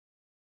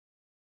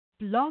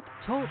Blog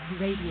Talk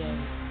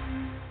Radio.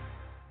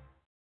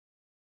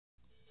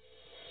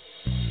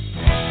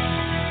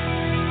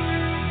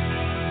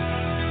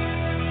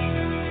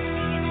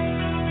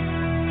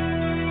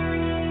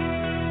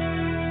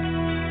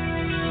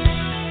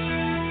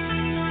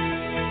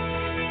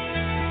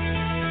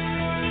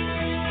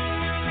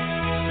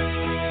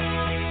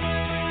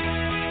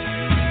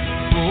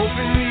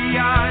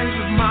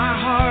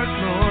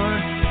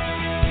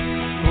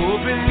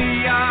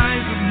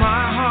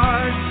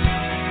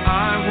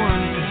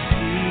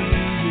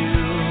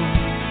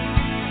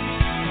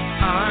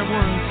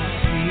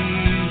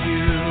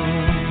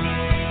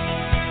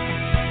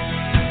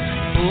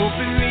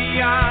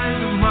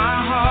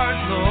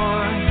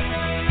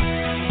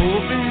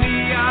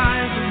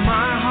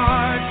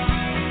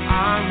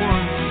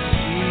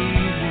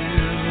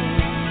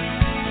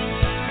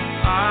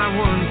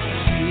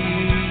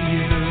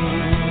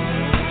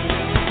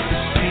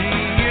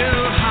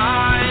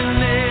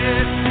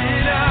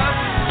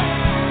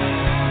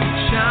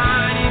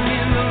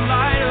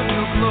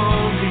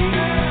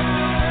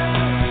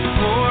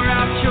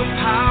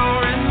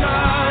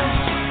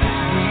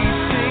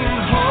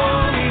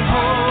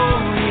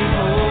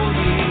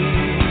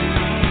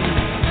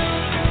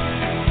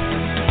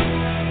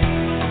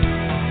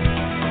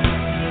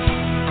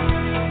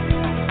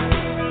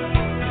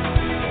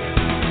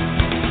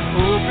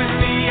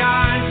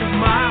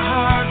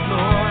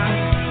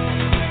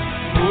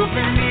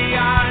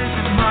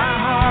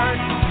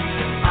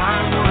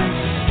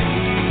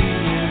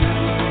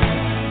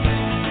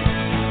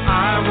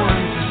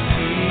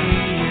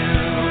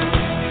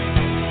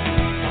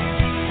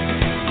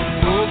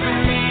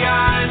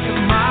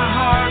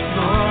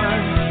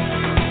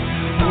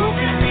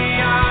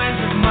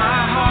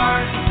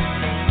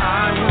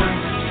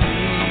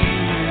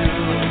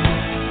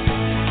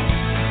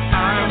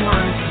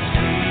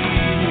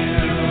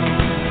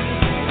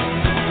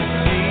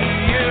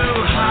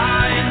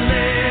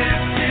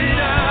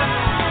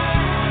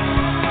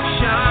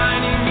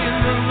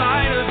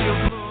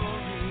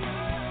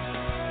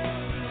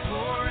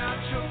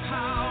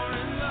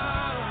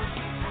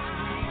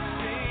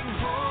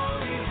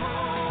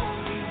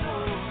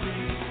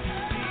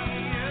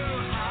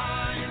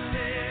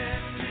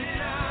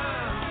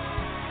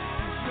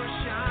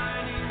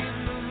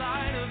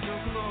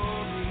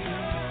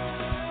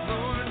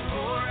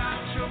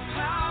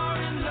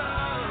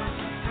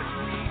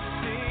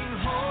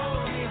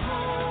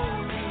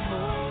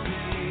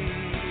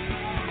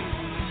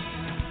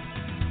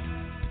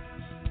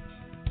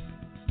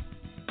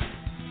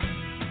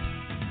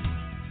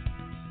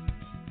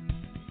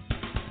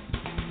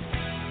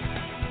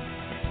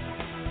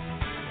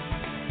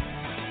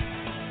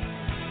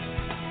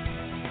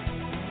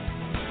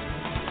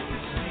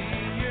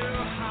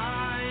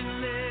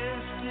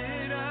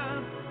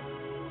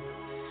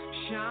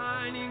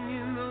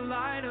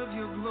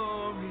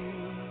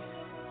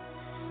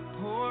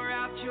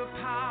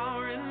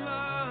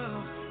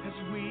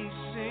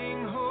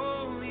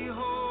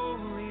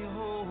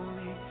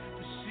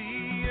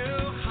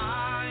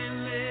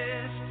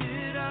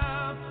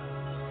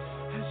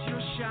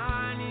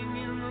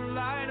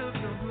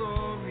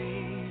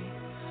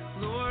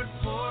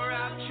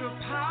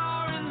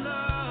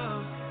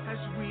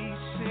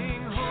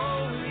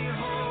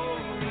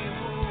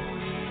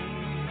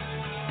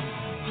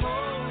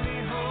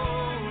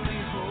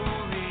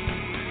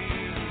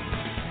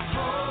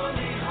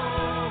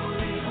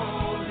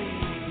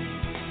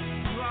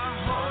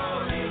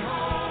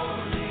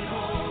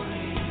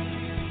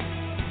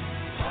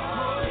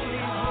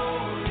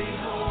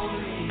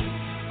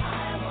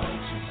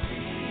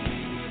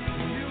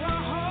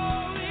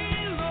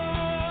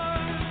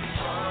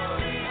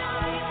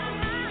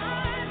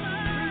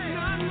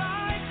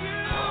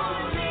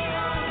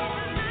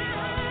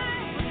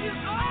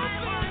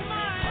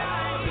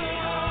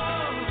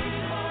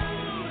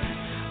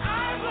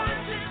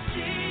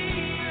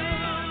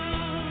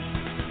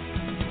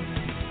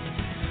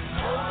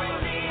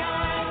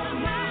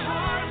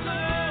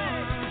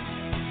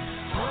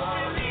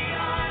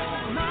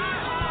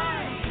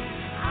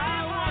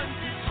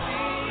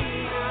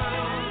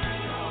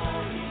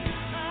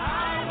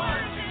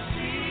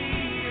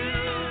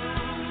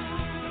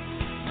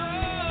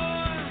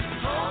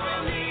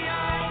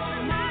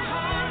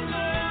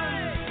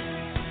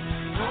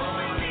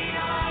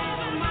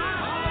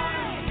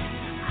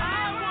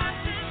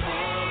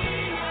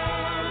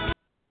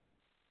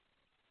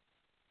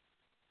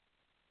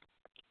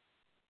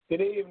 Good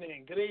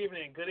evening, good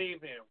evening, good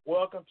evening.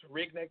 Welcome to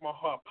Reignite My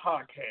Heart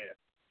podcast,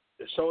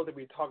 the show that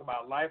we talk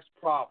about life's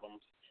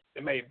problems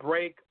that may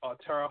break or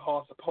tear our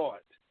hearts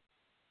apart.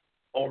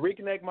 On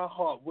Reignite My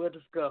Heart, we'll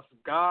discuss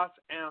God's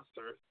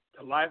answers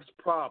to life's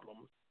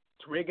problems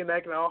to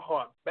reignite our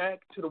heart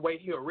back to the way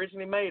He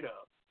originally made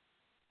us.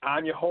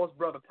 I'm your host,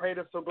 Brother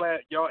Prater. So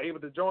glad y'all are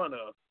able to join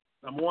us.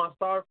 Number one,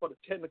 sorry for the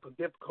technical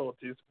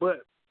difficulties,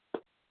 but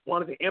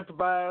wanted to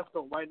improvise,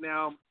 so right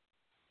now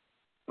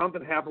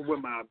something happened with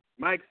my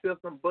mic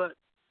system, but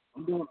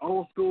I'm doing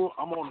old school.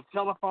 I'm on the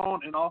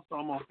telephone, and also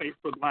I'm on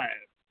Facebook Live.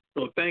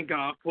 So thank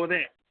God for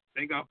that.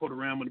 Thank God for the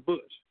ram in the bush.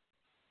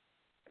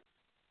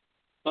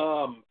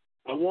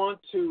 I want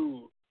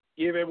to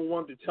give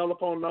everyone the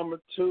telephone number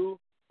to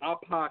our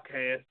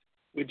podcast,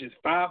 which is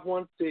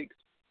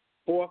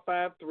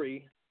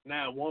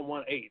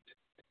 516-453-9118.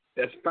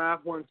 That's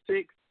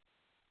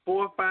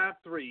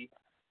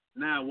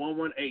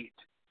 516-453-9118.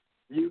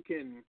 You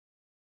can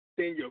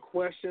send your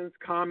questions,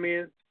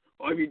 comments,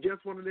 or if you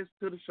just want to listen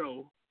to the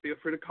show, feel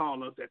free to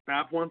call us at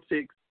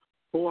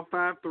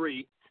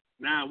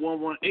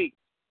 516-453-9118.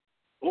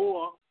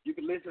 Or you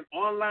can listen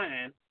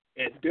online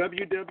at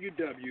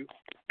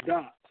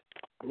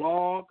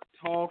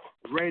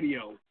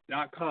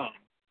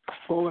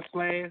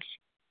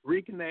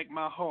www.blogtalkradio.com/Reconnect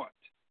My Heart.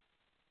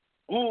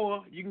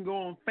 Or you can go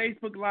on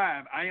Facebook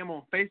Live. I am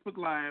on Facebook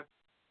Live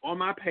on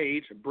my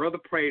page, Brother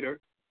Prater,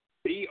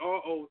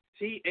 Brother,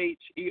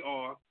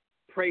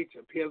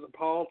 Prater, P as in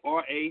Paul,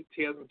 R-A,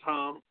 T as in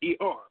Tom,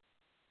 E-R.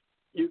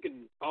 You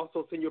can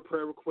also send your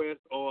prayer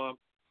requests or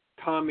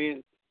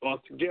comments or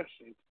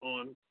suggestions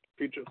on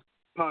future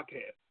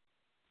podcasts.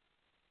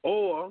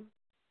 Or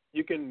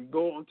you can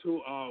go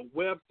onto our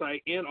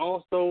website and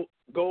also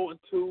go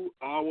into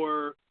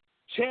our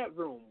chat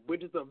room,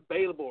 which is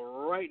available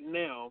right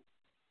now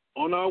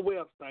on our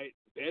website.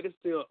 That is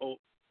still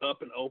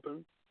up and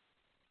open.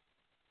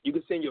 You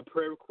can send your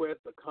prayer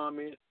requests or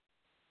comments,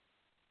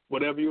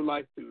 whatever you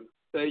like to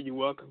say. You're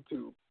welcome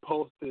to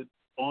post it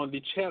on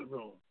the chat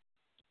room.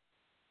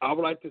 I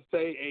would like to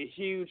say a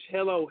huge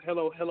hello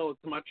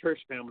to my church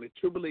family,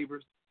 True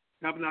Believers,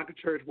 Tabernacle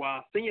Church,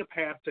 while senior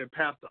pastor,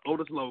 Pastor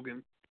Otis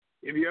Logan.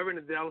 If you're ever in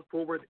the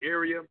Dallas-Fort Worth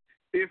area,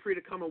 feel free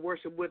to come and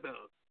worship with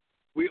us.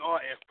 We are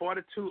at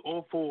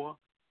 4204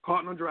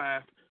 Cardinal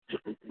Drive,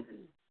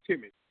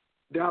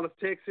 Dallas,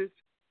 Texas,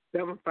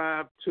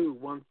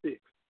 75216.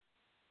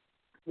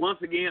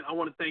 Once again, I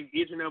want to thank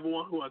each and every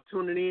one who are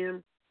tuning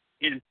in,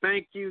 and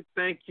thank you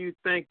for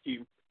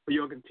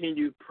your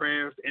continued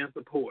prayers and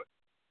support.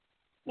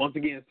 Once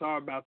again, sorry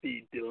about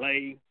the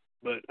delay,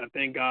 but I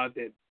thank God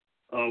that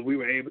we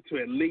were able to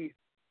at least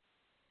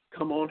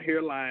come on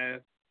here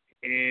live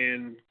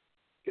and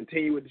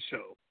continue with the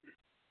show.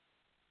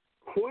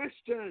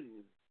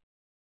 Question: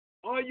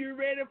 are you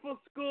ready for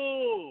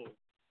school?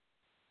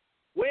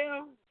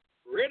 Well,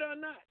 ready or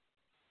not,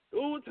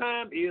 school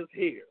time is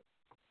here.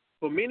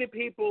 For many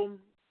people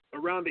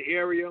around the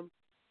area,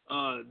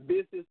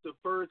 this is the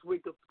first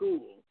week of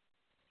school.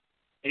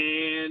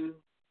 And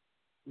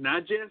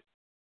not just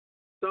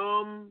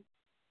some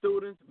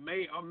students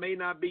may or may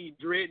not be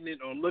dreading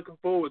it or looking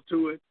forward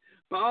to it,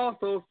 but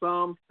also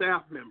some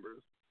staff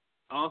members,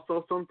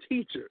 also some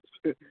teachers.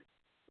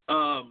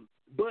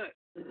 But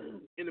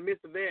in the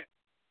midst of that,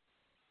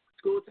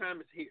 school time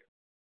is here.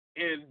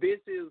 And this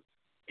is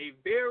a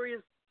very,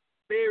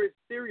 very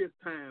serious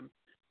time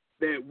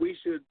that we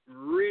should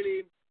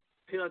really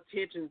pay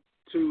attention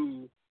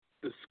to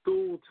the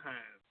school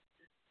time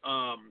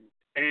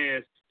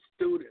as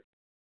students,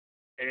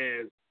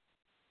 as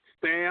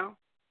staff,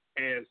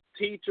 as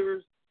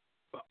teachers,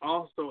 but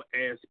also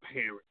as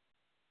parents.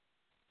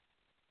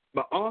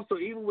 But also,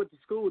 even with the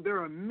school,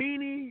 there are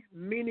many,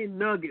 many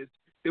nuggets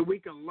that we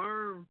can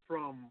learn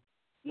from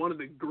one of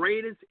the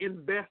greatest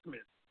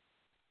investments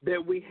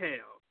that we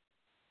have,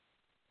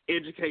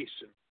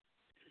 education.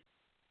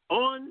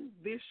 On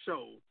this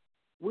show,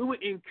 we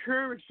would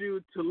encourage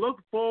you to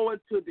look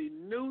forward to the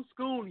new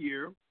school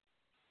year,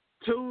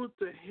 to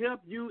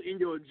help you in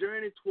your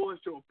journey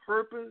towards your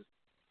purpose,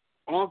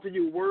 offer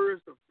you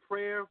words of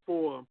prayer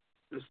for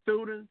the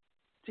students,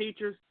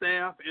 teachers,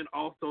 staff, and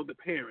also the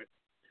parents.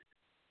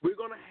 We're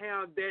going to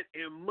have that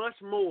and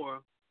much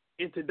more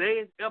in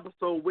today's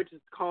episode, which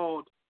is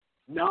called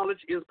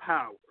Knowledge is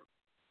Power.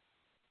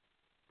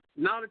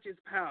 Knowledge is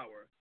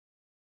power.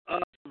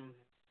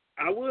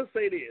 I will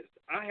say this.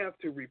 I have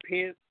to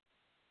repent,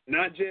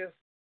 not just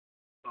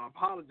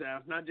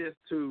apologize, not just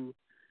to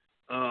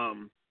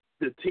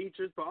the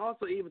teachers, but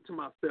also even to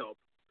myself.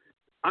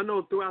 I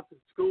know throughout the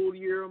school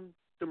year,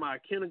 to my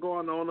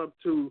kindergarten on up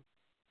to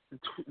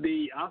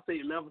I'll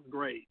say 11th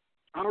grade,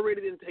 I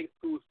already didn't take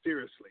school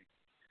seriously.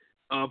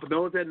 For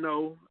those that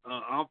know,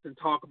 I often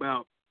talk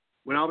about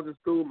when I was in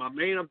school, my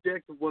main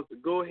objective was to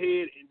go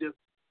ahead and just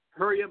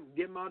hurry up and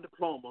get my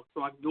diploma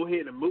so I can go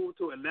ahead and move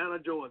to Atlanta,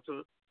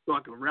 Georgia, so I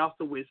can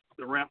wrestle with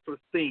the wrestler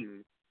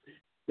scene.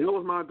 That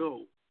was my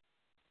goal.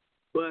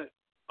 But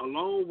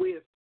along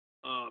with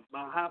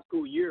my high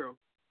school year,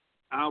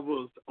 I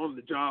was on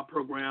the job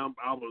program.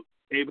 I was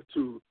able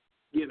to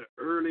get an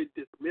early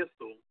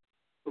dismissal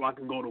so I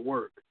can go to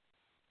work.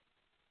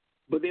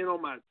 But then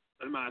on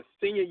in my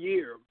senior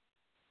year,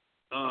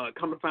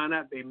 come to find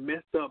out they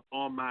messed up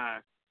on my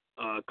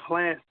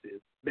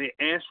classes. They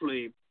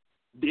actually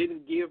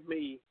didn't give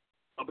me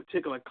a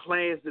particular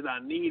class that I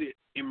needed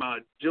in my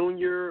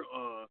junior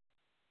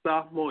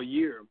sophomore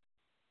year.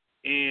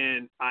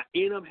 And I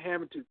ended up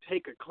having to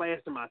take a class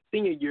in my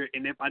senior year,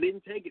 and if I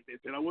didn't take it, they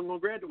said I wasn't going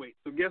to graduate.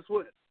 So guess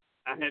what?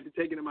 I had to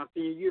take it in my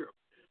senior year.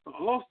 But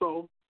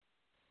also,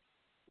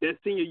 that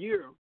senior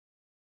year,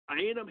 I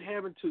ended up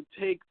having to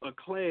take a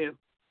class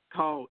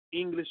called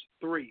English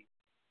 3.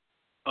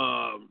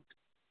 by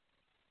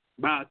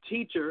a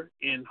teacher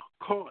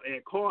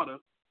at Carter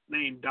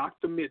named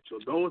Dr. Mitchell.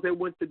 Those that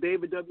went to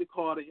David W.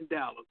 Carter in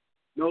Dallas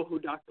know who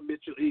Dr.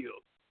 Mitchell is.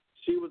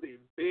 She was a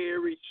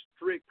very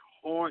strict,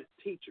 hard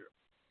teacher.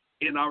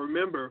 And I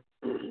remember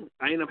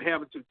I ended up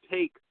having to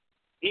take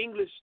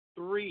English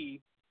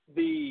 3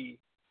 the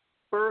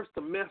first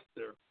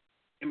semester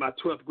in my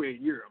 12th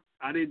grade year.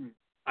 I didn't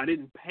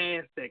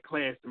pass that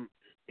class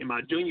in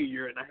my junior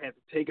year, and I had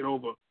to take it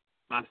over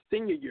my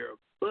senior year.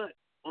 But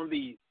on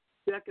the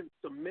second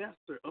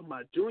semester of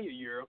my junior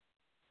year,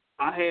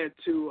 I had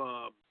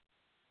to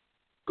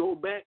go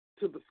back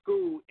to the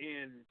school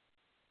and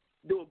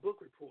do a book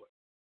report.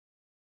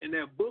 And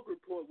that book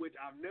report, which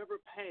I've never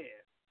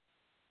passed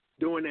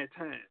during that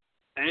time,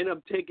 I ended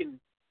up taking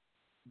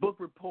book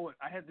report.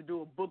 I had to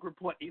do a book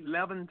report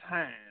 11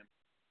 times.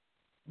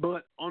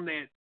 But on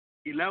that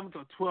 11th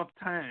or 12th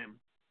time,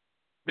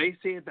 they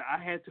said that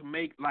I had to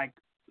make like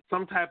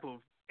some type of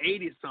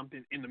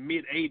 80-something in the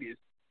mid-80s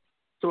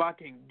so I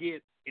can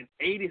get an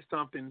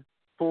 80-something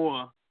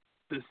for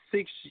the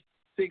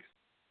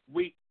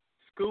six-week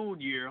school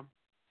year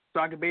so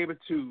I could be able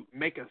to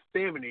make a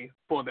 70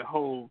 for the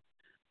whole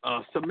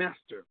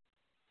semester.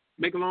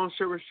 Make a long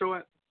story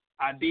short,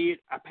 I did.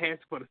 I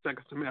passed for the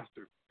second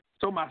semester.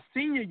 So my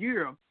senior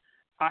year,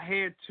 I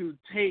had to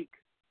take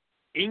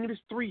English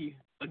 3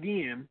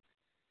 again,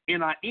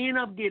 and I ended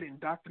up getting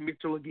Dr.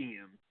 Mitchell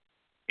again.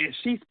 And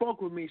she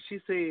spoke with me. She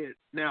said,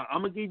 now,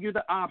 I'm going to give you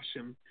the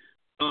option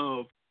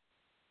of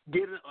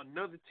getting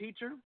another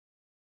teacher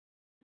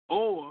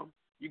or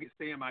you can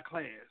stay in my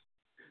class.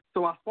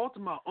 So I spoke to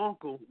my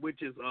uncle,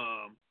 which is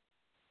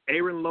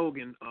Aaron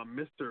Logan,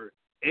 Mr.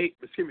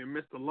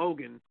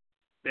 Logan,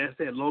 that's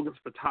at Logan's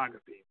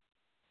Photography.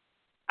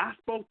 I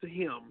spoke to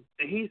him,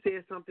 and he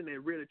said something that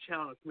really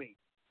challenged me.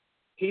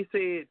 He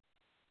said,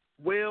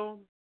 well,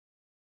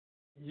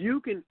 you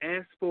can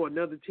ask for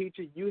another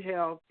teacher. You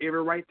have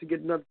every right to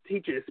get another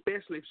teacher,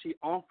 especially if she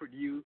offered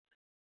you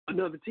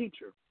another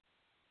teacher.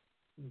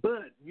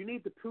 But you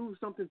need to prove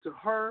something to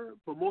her,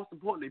 but most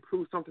importantly,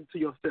 prove something to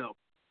yourself.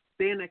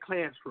 Stay in that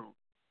classroom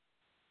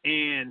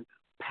and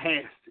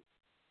pass it.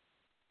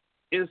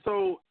 And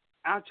so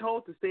I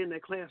chose to stay in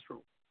that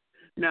classroom.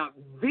 Now,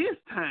 this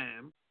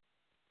time,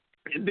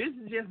 and this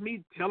is just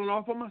me telling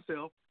off on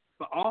myself,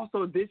 but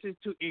also this is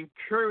to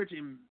encourage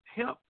and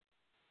help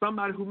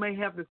somebody who may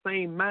have the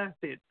same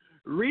mindset,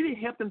 really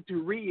help them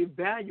to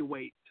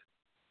reevaluate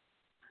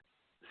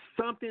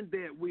something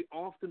that we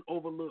often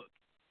overlook,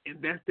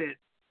 and that's that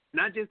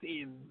not just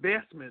the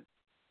investment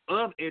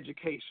of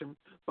education,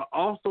 but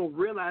also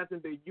realizing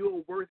that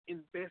you're worth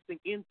investing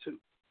into.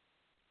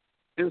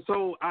 And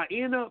so I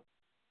end up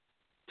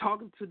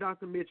talking to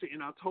Dr. Mitchell,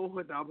 and I told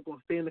her that I was going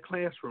to stay in the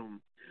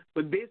classroom.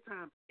 But this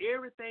time,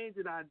 everything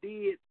that I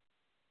did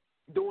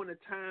during the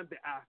time that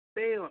I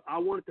failed, I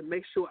wanted to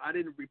make sure I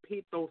didn't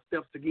repeat those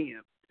steps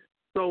again.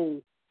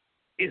 So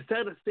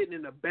instead of sitting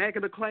in the back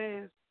of the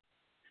class,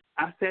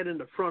 I sat in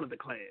the front of the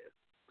class.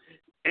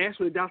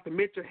 Actually, Dr.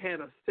 Mitchell had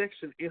a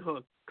section in her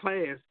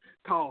class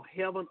called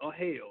Heaven or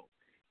Hell.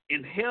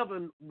 And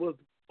heaven was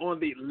on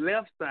the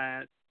left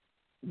side,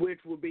 which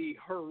would be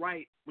her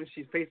right when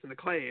she's facing the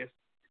class,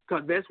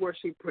 because that's where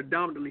she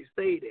predominantly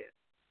stayed at.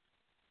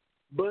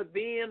 But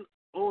then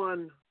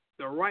on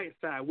the right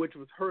side, which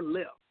was her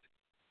left,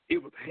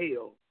 it was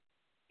hell.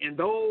 And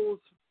those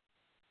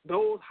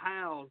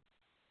housed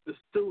the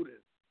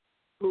students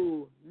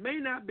who may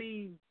not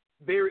be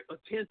very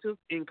attentive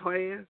in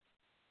class,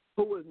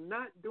 who was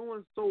not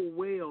doing so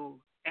well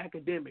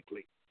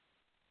academically.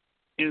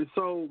 And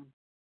so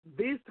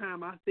this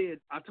time I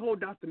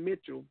told Dr.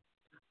 Mitchell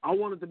I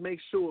wanted to make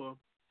sure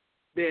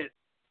that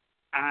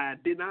I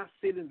did not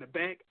sit in the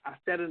back. I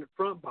sat in the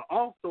front, but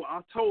also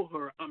I told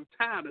her I'm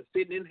tired of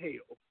sitting in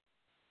hell.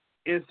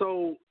 And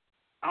so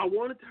I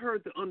wanted her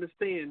to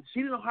understand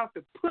she didn't have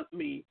to put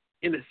me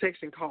in a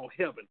section called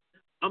heaven.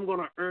 I'm going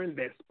to earn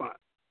that spot.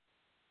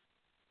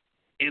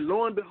 And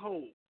lo and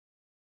behold,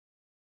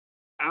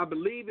 I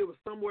believe it was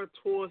somewhere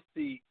towards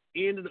the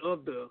end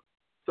of the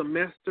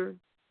semester,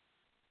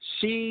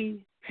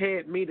 she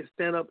had me to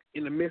stand up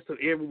in the midst of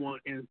everyone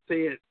and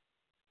said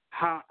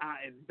how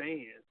I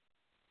advanced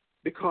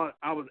because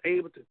I was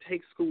able to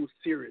take school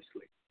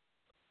seriously.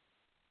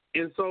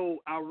 And so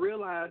I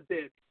realized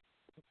that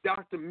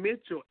Dr.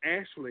 Mitchell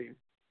actually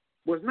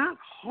was not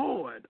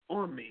hard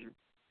on me.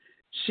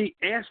 She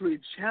actually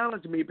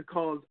challenged me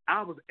because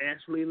I was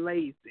actually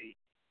lazy.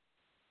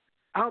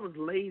 I was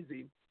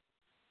lazy,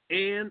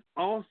 and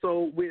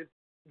also with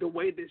the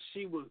way that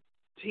she would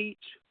teach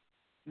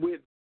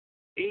with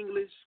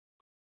English,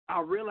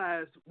 I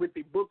realized with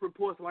the book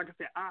reports, like I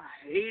said, I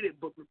hated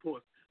book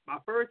reports. My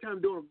first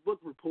time doing a book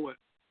report,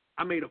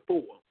 I made a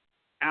 4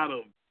 out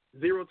of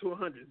 0 to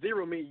 100.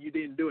 0 means you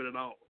didn't do it at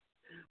all.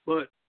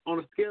 But on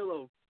a scale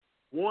of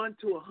 1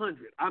 to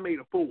 100, I made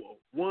a 4.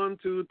 1,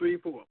 2, 3,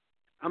 4.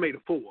 I made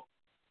a 4.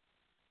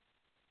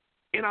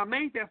 And I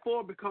made that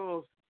 4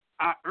 because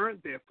I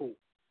earned that 4.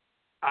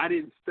 I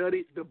didn't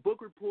study the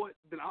book report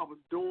that I was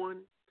doing,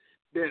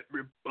 the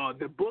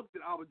book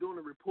that I was doing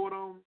a report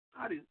on.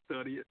 I didn't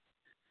study it.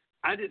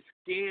 I just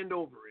scanned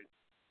over it.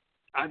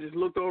 I just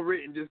looked over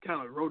it and just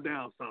kind of wrote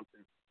down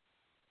something.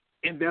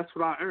 And that's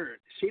what I earned.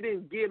 She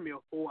didn't give me a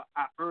 4.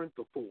 I earned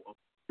the 4.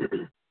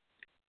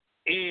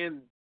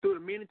 And through the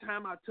many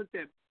times I took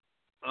that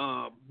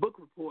book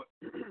report,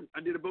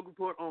 I did a book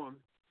report on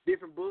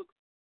different books,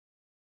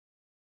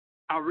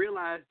 I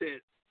realized that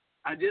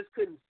I just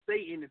couldn't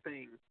say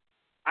anything.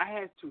 I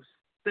had to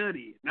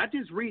study, not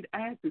just read. I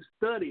had to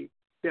study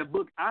that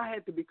book. I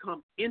had to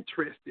become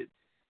interested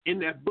in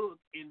that book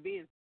and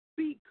then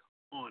speak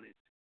on it.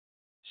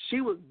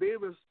 She was very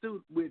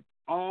astute with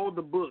all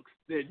the books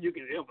that you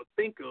can ever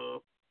think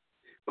of,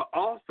 but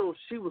also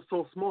she was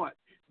so smart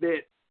that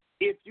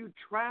if you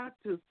try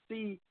to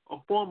see a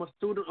former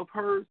student of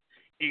hers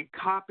and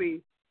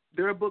copy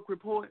their book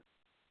report,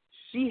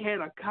 she had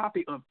a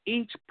copy of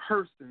each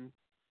person's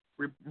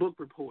book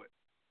report,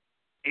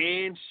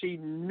 and she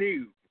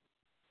knew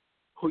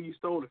who you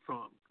stole it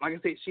from. Like I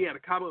said, she had a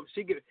copy of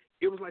it.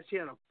 It was like she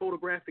had a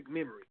photographic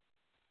memory.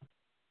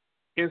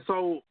 And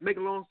so, make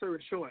a long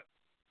story short,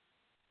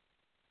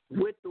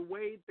 with the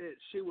way that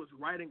she was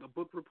writing a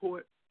book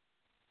report,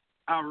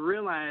 I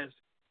realized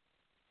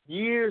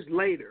years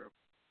later,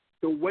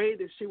 the way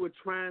that she was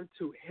trying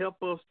to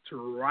help us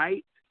to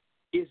write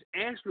is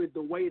actually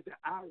the way that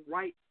I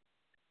write.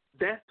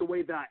 That's the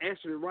way that I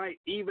actually write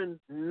even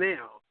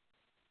now.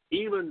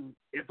 Even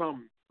if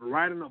I'm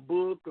writing a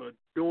book or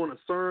doing a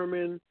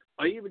sermon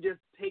or even just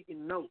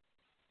taking notes,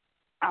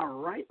 I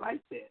write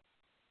like that.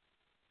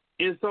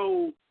 And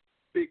so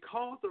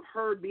because of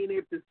her being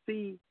able to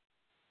see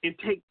and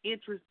take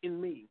interest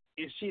in me,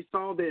 and she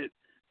saw that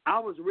I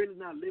was really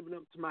not living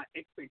up to my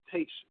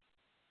expectations,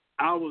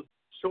 I was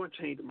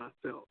shortchanging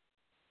myself.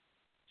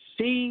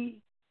 She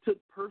took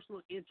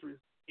personal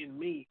interest in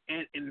me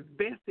and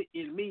invested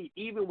in me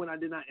even when I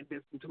did not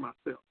invest into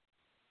myself.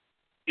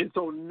 And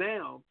so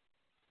now,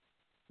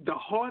 the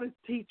hardest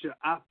teacher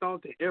I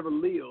thought to ever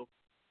live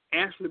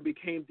actually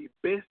became the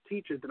best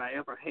teacher that I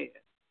ever had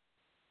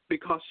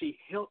because she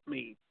helped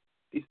me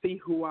to see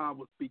who I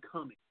was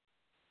becoming.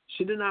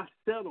 She did not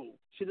settle.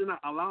 She did not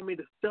allow me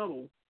to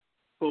settle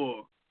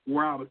for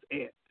where I was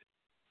at,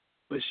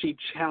 but she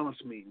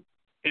challenged me.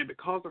 And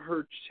because of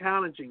her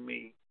challenging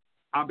me,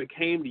 I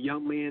became the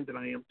young man that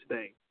I am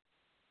today.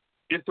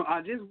 And so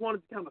I just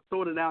wanted to kind of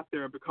throw it out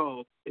there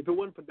because if it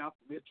wasn't for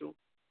Dr. Mitchell,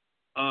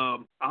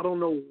 I don't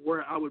know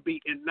where I would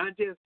be, and not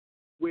just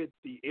with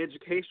the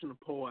educational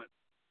part,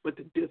 but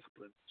the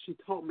discipline. She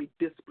taught me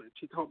discipline.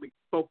 She taught me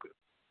focus.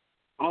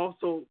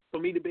 Also,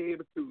 for me to be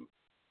able to,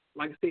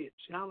 like I said,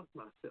 challenge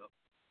myself.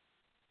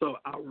 So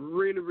I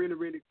really, really,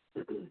 really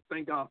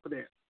thank God for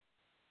that.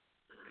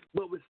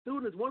 But with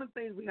students, one of the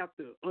things we have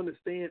to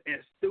understand as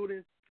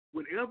students,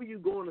 whenever you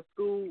go into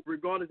school,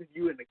 regardless if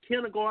you're in the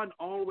kindergarten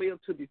all the way up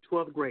to the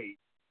 12th grade,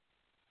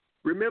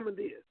 remember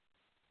this.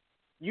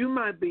 You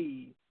might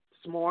be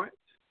smart.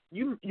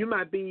 You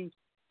might be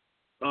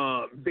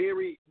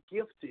very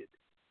gifted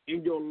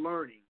in your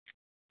learning.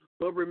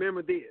 But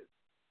remember this.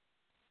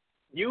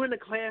 You're in the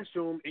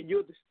classroom and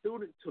you're the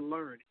student to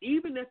learn,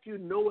 even if you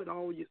know it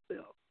all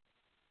yourself.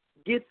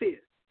 Get this.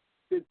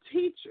 The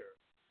teacher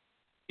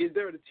is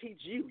there to teach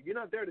you. You're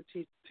not there to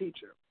teach the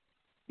teacher.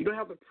 You don't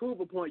have to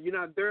prove a point. You're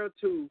not there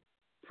to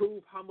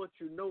prove how much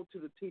you know to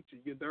the teacher.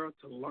 You're there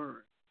to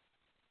learn.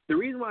 The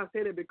reason why I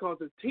say that is because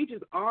the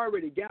teachers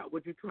already got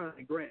what you're trying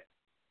to grasp.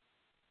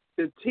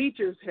 The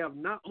teachers have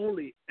not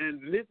only,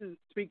 and this is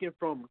speaking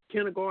from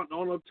kindergarten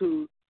on up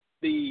to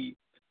the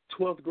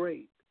 12th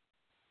grade,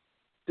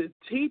 the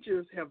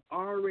teachers have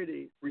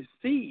already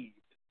received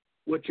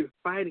what you're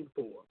fighting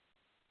for.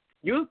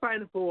 You're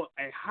fighting for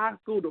a high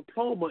school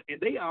diploma, and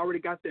they already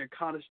got their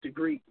college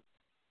degree.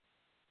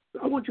 So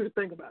I want you to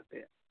think about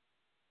that.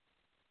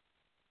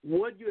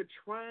 What you're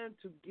trying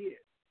to get,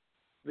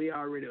 they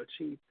already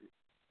achieved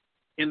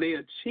it. And they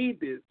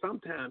achieved it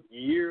sometimes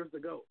years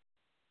ago.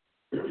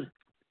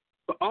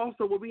 But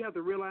also what we have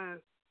to realize,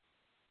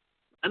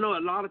 I know a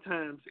lot of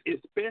times,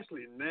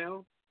 especially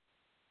now,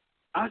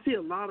 I see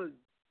a lot of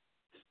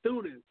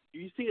students,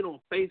 you see it on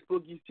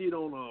Facebook, you see it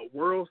on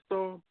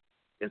WorldStar,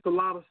 it's a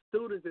lot of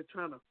students that are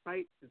trying to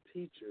fight the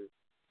teachers.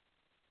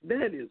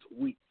 That is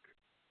weak.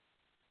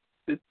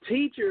 The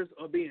teachers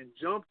are being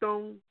jumped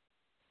on,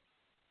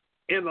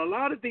 and a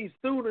lot of these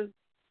students,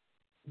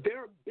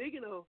 they're big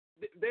enough,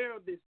 they're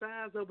the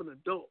size of an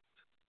adult,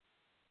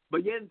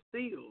 but yet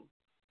still,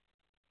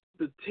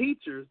 the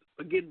teachers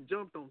are getting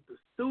jumped on. The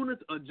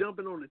students are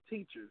jumping on the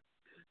teachers.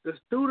 The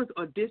students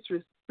are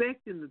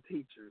disrespecting the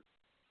teachers.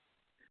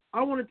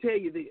 I want to tell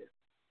you this.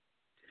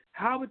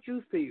 How would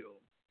you feel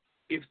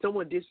if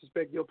someone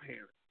disrespected your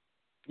parent?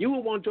 You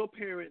would want your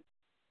parent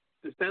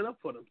to stand up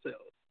for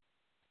themselves.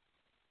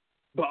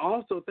 But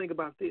also think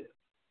about this.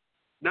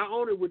 Not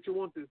only would you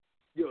want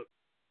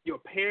your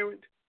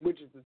parent,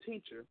 which is the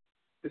teacher,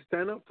 to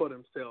stand up for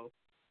themselves,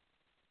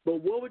 but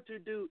what would you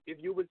do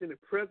if you was in the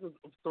presence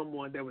of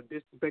someone that was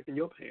disrespecting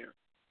your parents?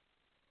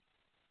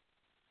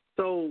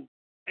 So,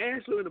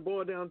 actually, when it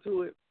boils down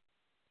to it,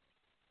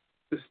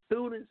 the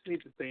students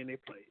need to stay in their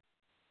place.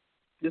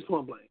 Just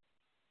point blank.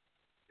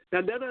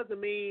 Now that doesn't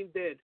mean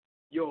that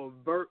your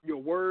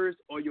words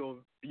or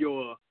your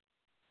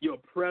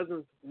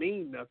presence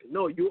mean nothing.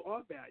 No, you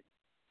are valuable.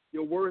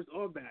 Your words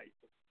are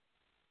valuable.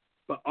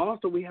 But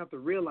also we have to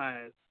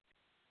realize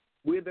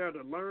we're there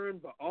to learn,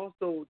 but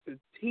also the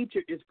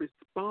teacher is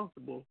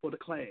responsible for the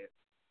class.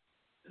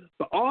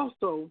 But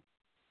also,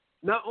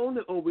 not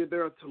only are we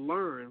there to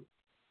learn,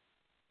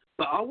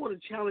 but I want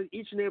to challenge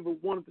each and every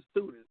one of the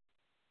students,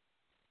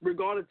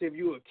 regardless if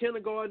you're a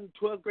kindergarten,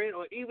 12th grade,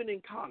 or even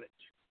in college.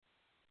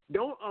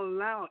 Don't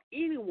allow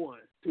anyone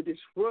to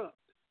disrupt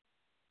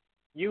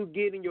you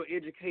getting your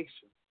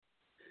education.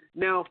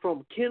 Now,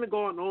 from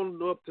kindergarten on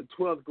up to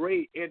 12th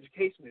grade,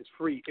 education is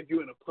free if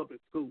you're in a public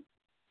school.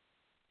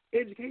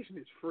 Education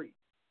is free.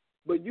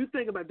 But you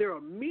think about there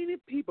are many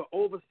people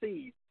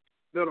overseas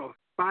that are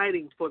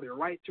fighting for their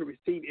right to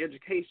receive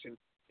education.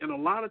 And a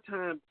lot of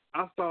times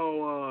I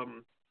saw,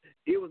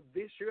 it was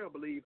this year, I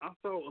believe, I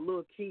saw a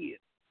little kid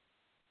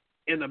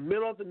in the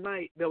middle of the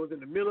night that was in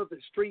the middle of the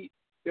street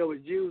that was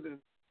using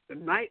the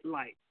night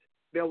light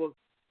that was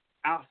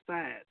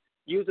outside,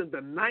 using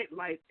the night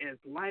light as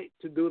light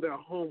to do their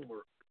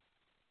homework.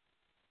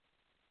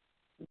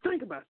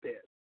 Think about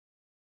that.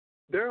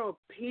 There are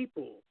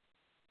people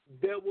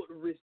that would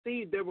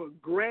receive, that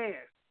would grasp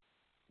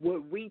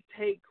what we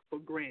take for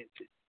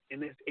granted,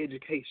 and that's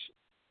education.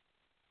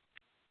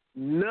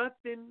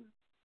 Nothing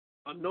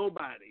or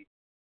nobody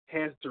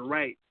has the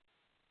right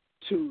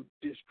to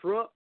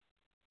disrupt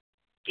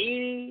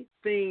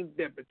anything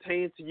that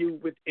pertains to you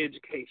with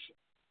education.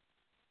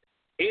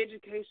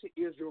 Education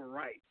is your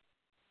right,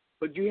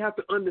 but you have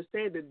to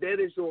understand that that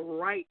is your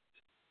right,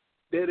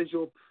 that is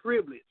your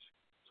privilege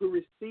to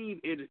receive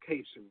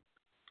education,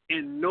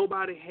 and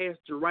nobody has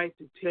the right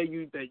to tell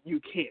you that you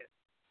can't.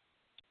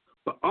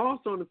 But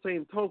also on the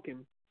same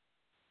token,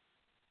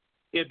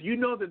 if you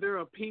know that there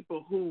are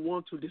people who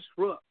want to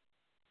disrupt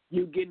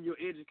you getting your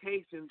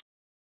education,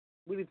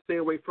 we need to stay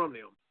away from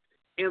them.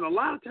 And a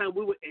lot of times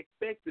we would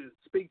expect to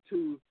speak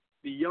to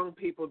the young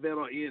people that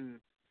are in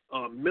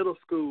middle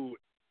school,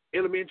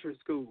 elementary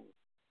school.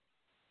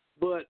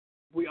 But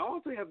we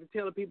also have to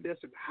tell the people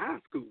that's in high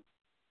school,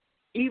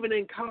 even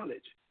in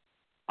college.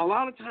 A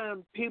lot of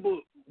times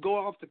people go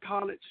off to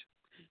college,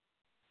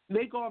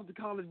 they go off to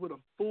college with a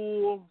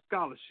full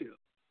scholarship.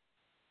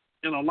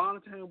 And a lot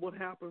of times what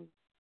happens,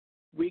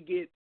 we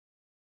get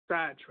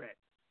sidetracked.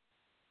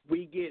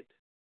 We get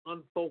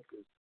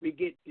unfocused. We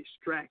get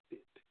distracted.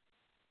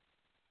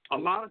 A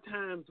lot of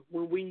times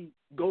when we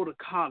go to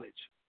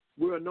college,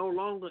 we're no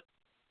longer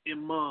in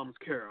mom's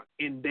care,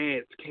 in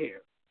dad's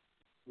care.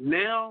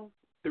 Now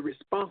the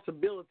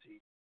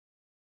responsibility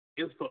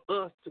is for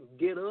us to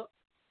get up,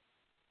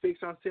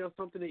 fix ourselves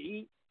something to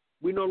eat.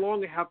 We no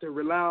longer have to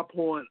rely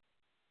upon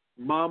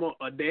mama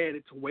or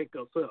daddy to wake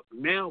us up.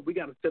 Now we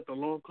got to set the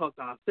alarm clock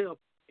ourselves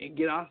and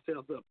get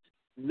ourselves up.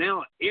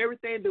 Now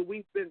everything that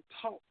we've been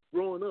taught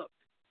growing up,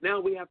 now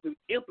we have to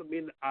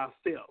implement it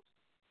ourselves.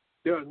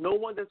 There is no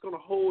one that's going to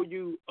hold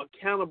you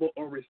accountable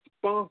or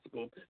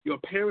responsible. Your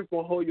parents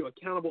won't hold you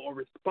accountable or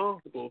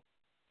responsible.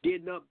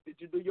 Getting up, did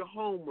you do your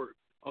homework?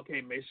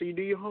 Okay, make sure you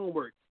do your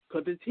homework.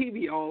 Cut the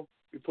TV off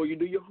before you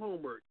do your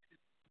homework.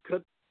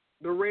 Cut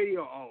the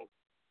radio off.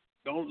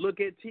 Don't look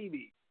at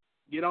TV.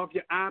 Get off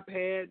your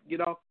iPad. Get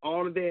off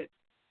all of that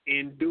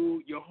and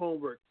do your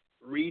homework.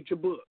 Read your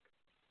book.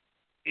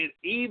 And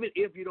even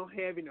if you don't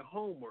have any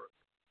homework,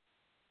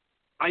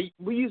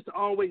 we used to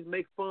always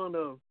make fun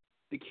of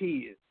the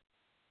kids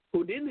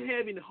who didn't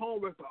have any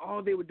homework, but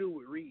all they would do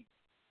was read.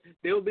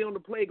 They would be on the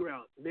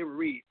playground and they would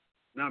read.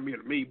 Not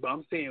me, but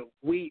I'm saying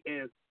we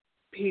as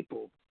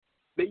people.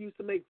 They used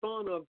to make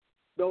fun of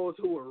those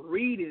who were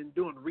reading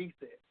during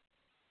recess.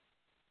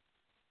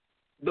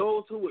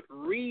 Those who would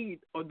read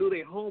or do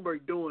their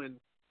homework during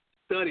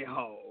study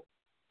hall.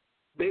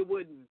 They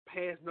wouldn't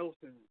pass notes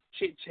and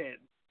chit-chat.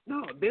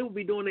 No, they would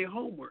be doing their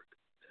homework.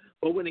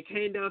 But when it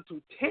came down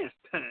to test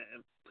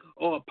time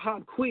or a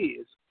pop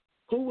quiz,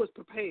 who was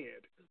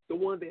prepared? The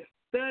one that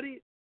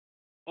studied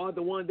or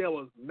the one that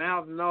was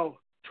mouthing off,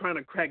 trying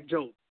to crack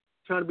jokes,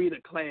 trying to be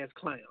the class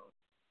clown?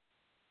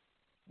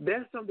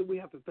 That's something we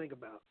have to think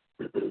about.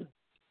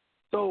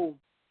 So,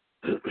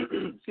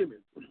 excuse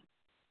me,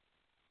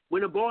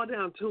 when it boils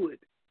down to it,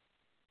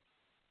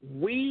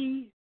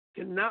 we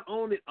can not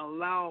only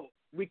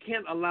we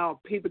can't allow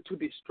people to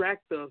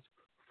distract us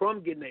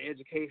from getting their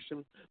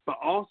education, but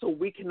also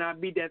we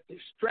cannot be that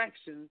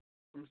distraction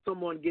from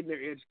someone getting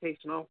their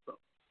education also.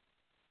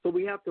 So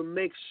we have to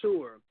make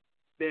sure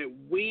that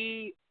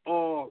we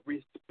are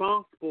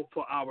responsible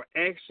for our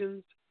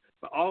actions,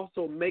 but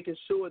also making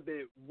sure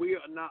that we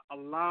are not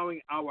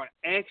allowing our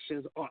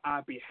actions or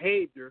our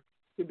behavior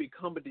to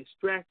become a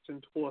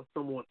distraction towards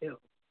someone else.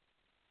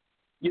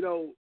 You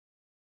know,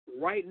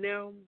 right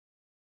now,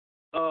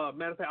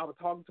 matter of fact, I was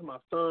talking to my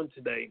son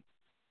today,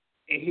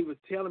 and he was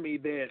telling me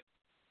that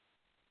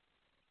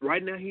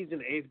right now he's in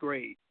the 8th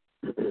grade,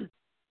 and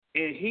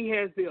he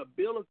has the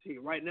ability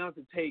right now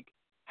to take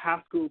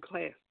high school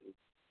classes.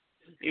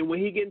 And when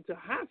he gets into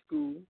high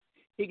school,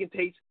 he can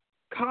take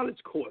college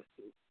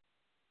courses.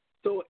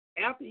 So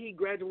after he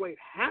graduates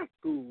high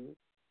school,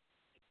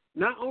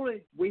 not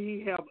only will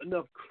he have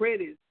enough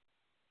credits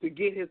to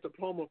get his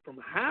diploma from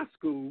high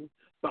school,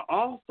 but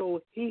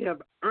also he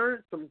have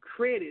earned some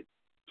credit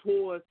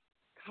towards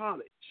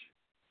college.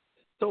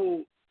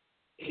 So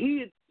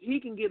he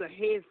can get a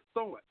head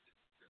start.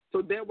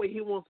 So that way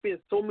he won't spend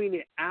so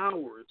many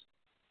hours,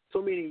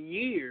 so many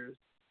years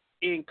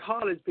in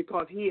college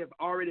because he has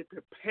already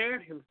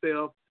prepared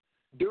himself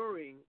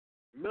during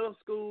middle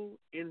school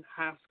and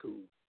high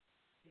school.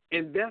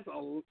 And that's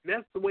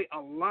the way a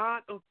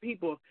lot of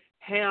people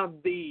have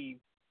the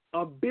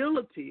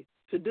ability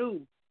to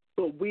do,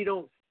 but we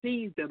don't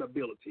seize that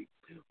ability.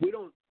 We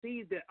don't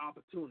seize that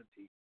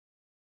opportunity.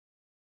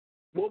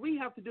 What we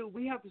have to do,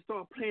 we have to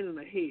start planning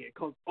ahead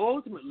because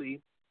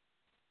ultimately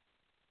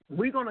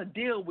we're going to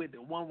deal with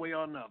it one way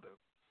or another.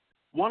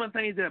 One of the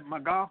things that my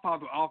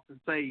godfather often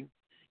say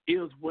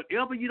is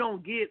whatever you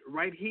don't get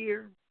right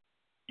here,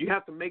 you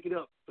have to make it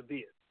up for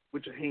this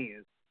with your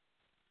hands.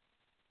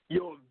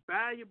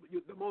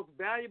 The most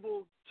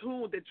valuable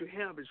tool that you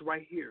have is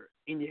right here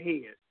in your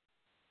head.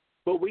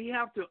 But we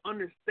have to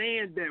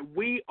understand that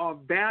we are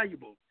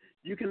valuable.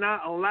 You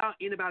cannot allow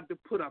anybody to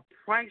put a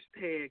price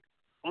tag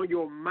on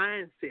your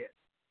mindset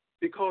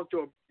because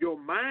your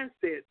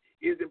mindset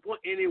is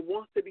important and it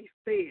wants to be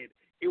fed.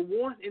 It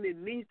wants and it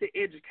needs the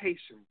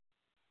education.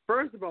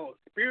 First of all,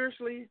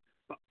 spiritually,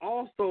 but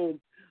also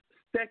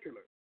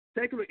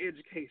secular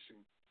education.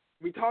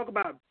 We talk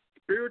about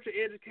spiritual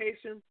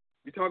education.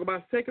 We talk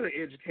about secular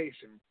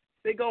education.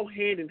 They go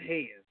hand in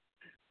hand.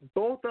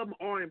 Both of them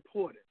are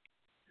important.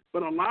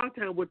 But a lot of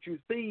times what you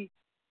see,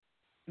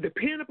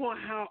 depending upon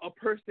how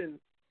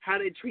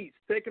they treat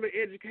secular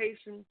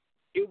education,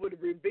 it would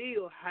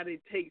reveal how they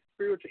take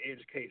spiritual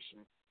education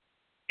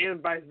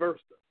and vice versa.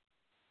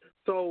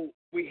 So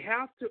we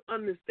have to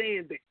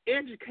understand that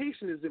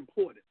education is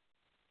important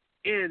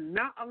and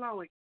not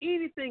allowing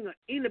anything or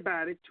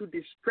anybody to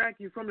distract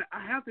you from it.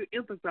 I have to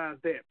emphasize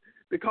that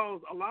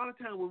because a lot of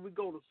times when we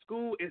go to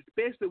school,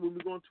 especially when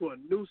we go into a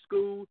new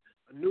school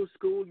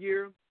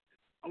year,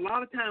 a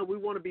lot of times we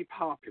want to be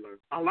popular.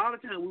 A lot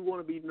of times we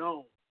want to be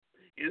known.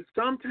 And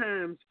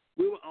sometimes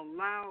we will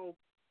allow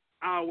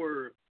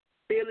our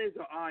feelings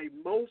or our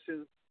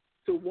emotions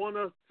to want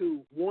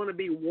to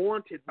be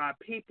wanted by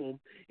people.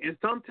 And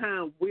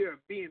sometimes we are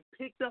being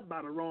picked up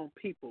by the wrong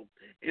people.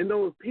 And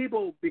those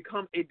people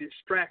become a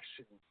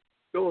distraction.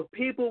 Those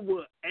people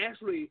will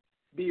actually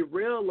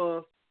derail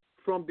us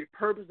from the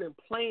purpose and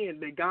plan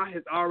that God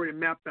has already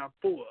mapped out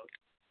for us.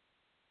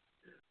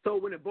 So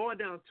when it boils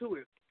down to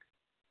it,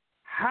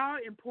 how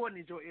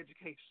important is your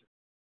education?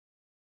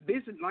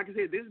 This is, like I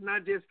said, this is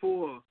not just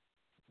for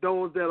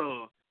those that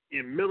are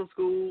in middle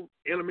school,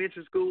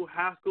 elementary school,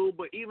 high school,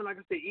 but even, like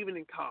I said, even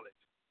in college.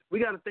 We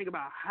got to think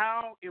about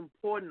how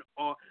important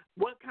or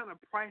what kind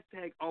of price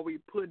tag are we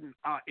putting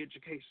our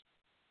education.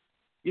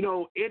 You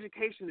know,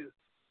 education is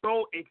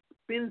so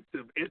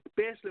expensive,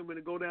 especially when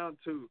it go down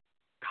to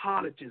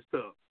college and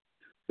stuff.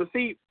 So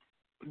see,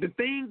 the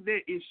thing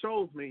that it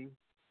shows me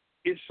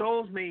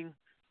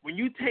when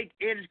you take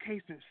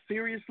education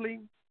seriously,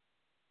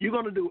 you're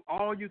going to do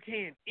all you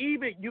can.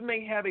 Even you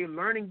may have a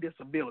learning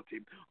disability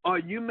or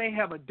you may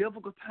have a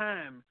difficult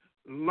time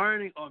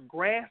learning or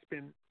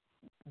grasping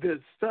the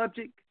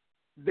subject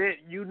that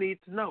you need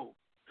to know.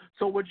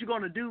 So what you're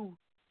going to do,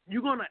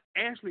 you're going to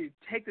actually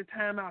take the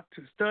time out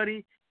to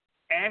study,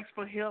 ask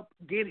for help,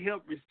 get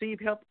help, receive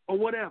help, or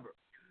whatever.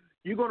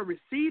 You're going to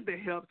receive the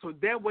help so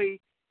that way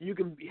you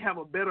can have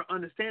a better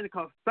understanding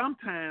because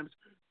sometimes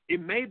it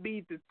may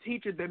be the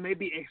teacher that may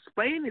be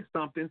explaining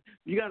something.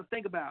 You got to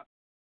think about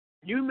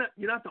you're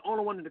not the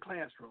only one in the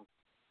classroom.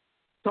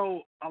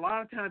 So a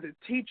lot of times the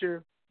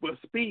teacher will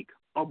speak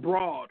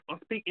abroad or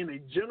speak in a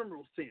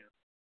general sense.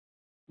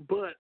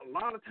 But a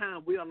lot of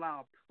times we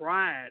allow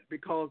pride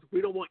because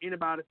we don't want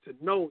anybody to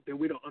know that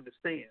we don't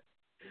understand.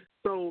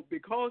 So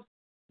because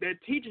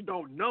that teacher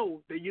don't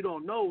know that you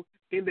don't know,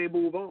 then they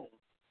move on.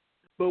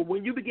 But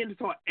when you begin to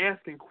start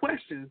asking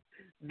questions,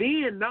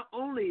 then not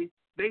only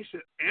they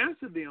should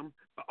answer them,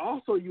 but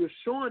also you're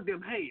showing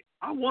them, hey,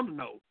 I want to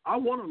know. I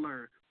want to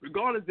learn.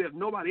 Regardless if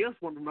nobody else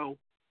wants to know,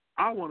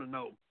 I want to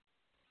know.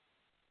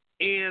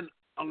 And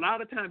a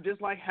lot of times,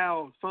 just like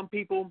how some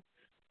people,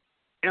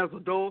 as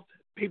adults,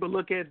 people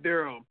look at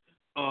their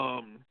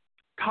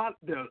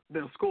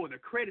score, their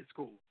credit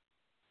score.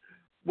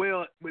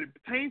 Well, when it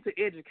pertains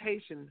to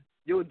education,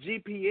 your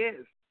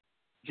GPS,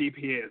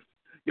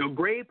 your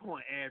grade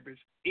point average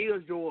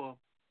is your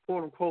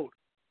quote-unquote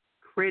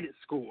credit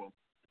score,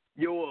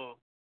 your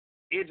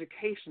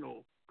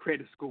educational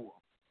credit score.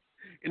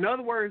 In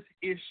other words,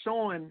 it's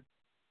showing,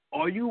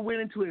 are you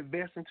willing to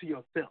invest into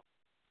yourself?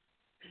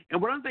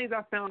 And one of the things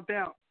I found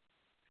out,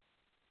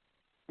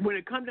 when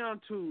it comes down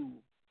to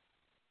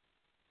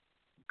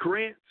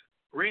grants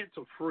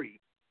are free.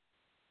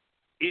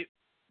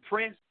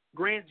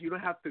 Grants you don't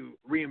have to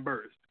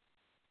reimburse.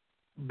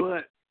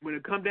 But when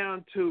it comes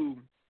down to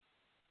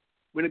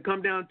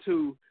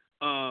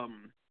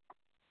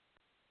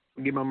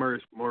get my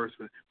words.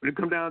 When it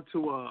comes down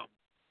to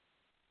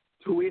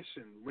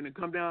tuition, when it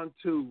comes down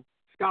to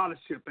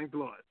scholarship, thank the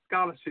Lord,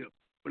 scholarship.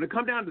 When it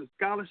comes down to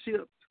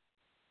scholarships,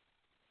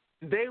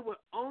 they will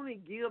only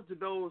give to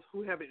those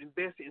who have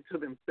invested into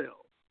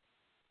themselves.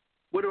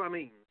 What do I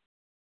mean?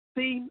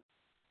 See,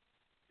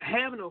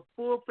 having a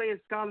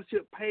full-fledged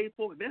scholarship paid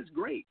for, that's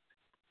great.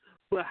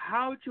 But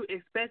how would you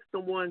expect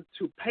someone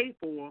to pay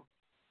for,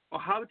 or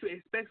how would you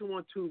expect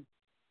someone to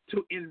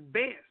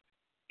invest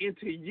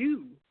into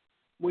you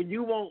when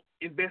you won't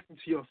invest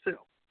into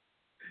yourself?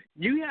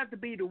 You have to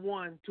be the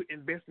one to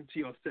invest into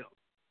yourself.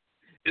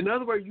 In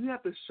other words, you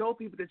have to show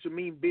people that you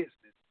mean business,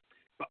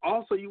 but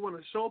also you want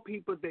to show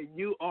people that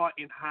you are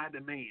in high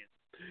demand.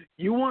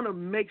 You want to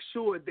make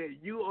sure that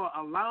you are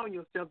allowing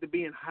yourself to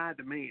be in high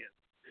demand.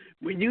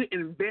 When you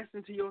invest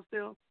into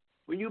yourself,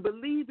 when you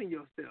believe in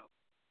yourself,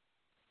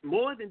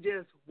 more than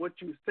just what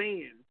you're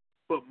saying,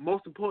 but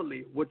most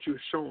importantly, what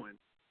you're showing.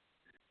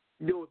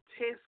 Your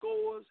test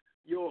scores,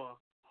 your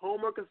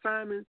homework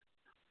assignments,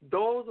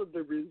 those are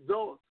the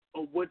results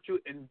of what you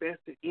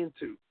invested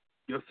into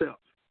yourself.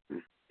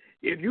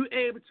 If you're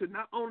able to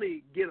not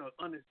only get an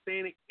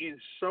understanding and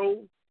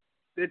show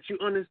that you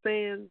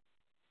understand,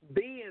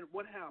 then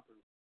what happens?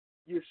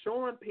 You're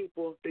showing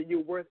people that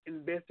you're worth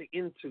investing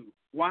into.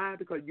 Why?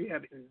 Because you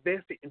have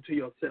invested into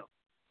yourself.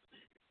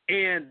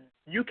 And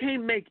you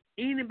can't make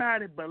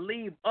anybody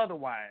believe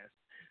otherwise.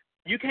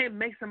 You can't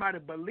make somebody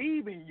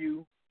believe in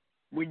you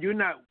when you're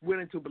not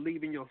willing to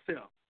believe in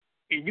yourself.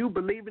 And you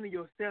believing in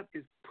yourself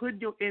is putting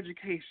your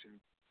education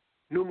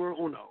numero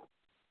uno.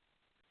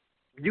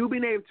 You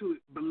being able to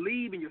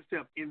believe in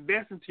yourself,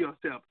 invest into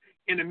yourself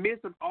in the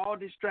midst of all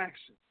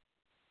distractions,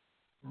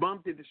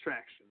 bump the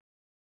distraction.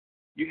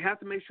 You have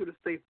to make sure to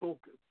stay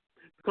focused.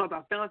 Because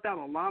I found out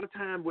a lot of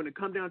times when it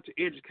comes down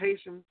to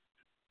education,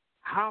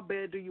 how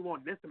bad do you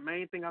want it? That's the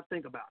main thing I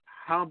think about.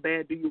 How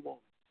bad do you want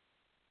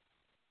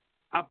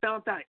it? I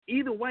found out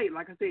either way,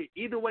 like I said,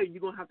 either way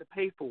you're going to have to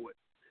pay for it.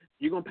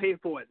 You're going to pay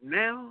for it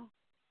now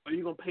or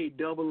you're going to pay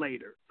double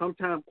later,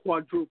 sometimes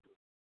quadruple.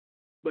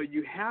 But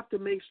you have to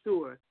make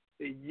sure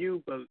that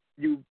you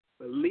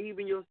believe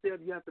in yourself.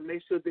 You have to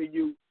make sure that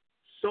you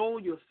show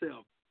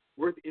yourself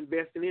worth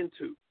investing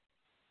into.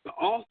 But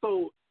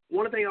also,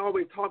 one thing I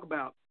always talk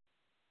about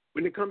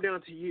when it comes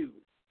down to you,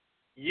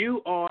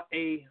 you are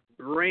a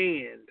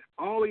brand.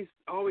 Always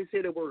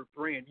say the word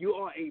brand. You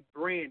are a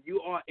brand.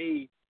 You are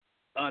a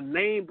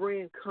name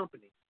brand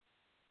company.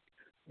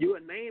 You're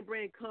a name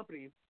brand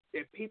company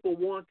that people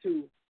want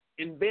to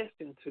invest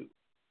into.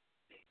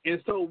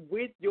 And so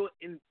when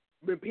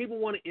people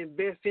want to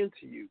invest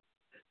into you,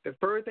 the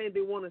first thing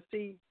they want to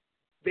see,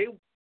 they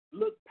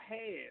look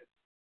past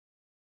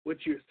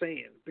what you're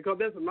saying. Because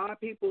there's a lot of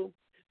people,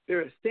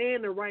 they're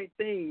saying the right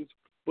things,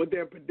 but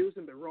they're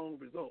producing the wrong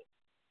results.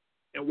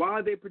 And why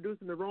are they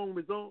producing the wrong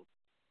results?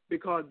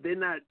 Because they're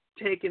not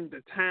taking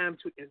the time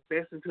to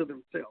invest into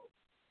themselves.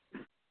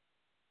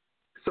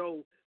 So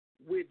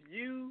with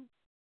you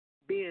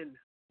being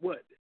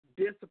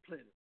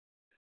disciplined,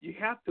 you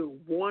have to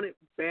want it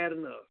bad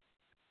enough.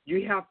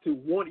 You have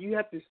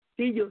to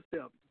see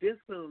yourself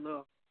disciplined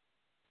enough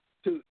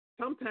to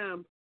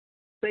sometimes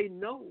say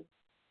no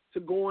to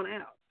going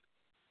out,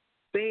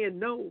 saying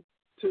no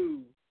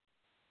to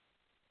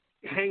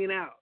hanging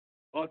out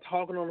or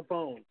talking on the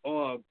phone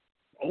or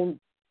on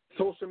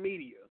social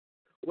media,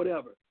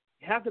 whatever.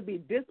 You have to be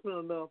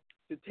disciplined enough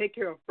to take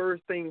care of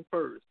first thing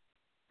first.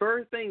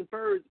 First thing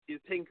first is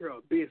taking care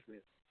of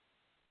business.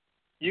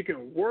 You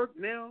can work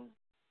now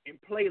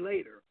and play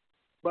later.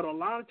 But a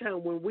lot of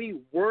times when we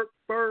work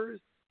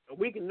first and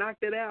we can knock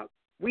that out,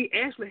 we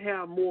actually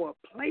have more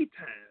play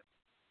time.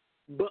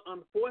 But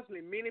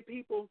unfortunately, many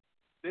people,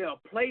 they'll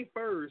play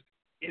first,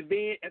 and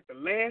then at the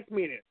last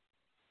minute,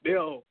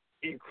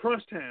 in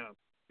crunch time,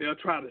 they'll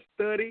try to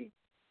study.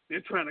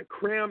 They're trying to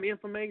cram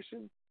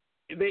information,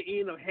 and they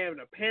end up having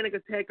a panic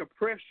attack of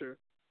pressure,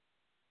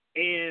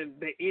 and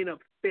they end up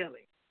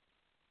failing.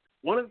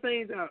 One of the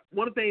things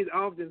I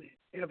often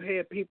have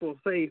had people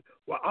say,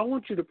 well, I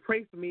want you to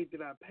pray for me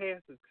that I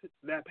pass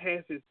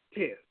this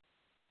test.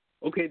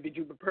 Okay, did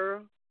you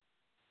prepare?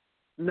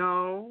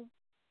 No.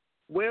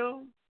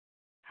 Well,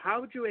 how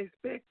would you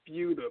expect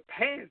you to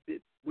pass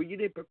it when you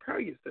didn't prepare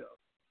yourself?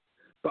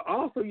 But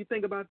also you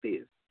think about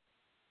this.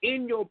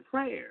 In your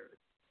prayers,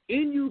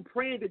 in you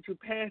praying that you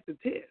pass the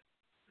test,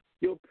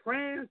 your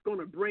prayer is going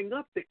to bring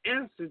up the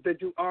answers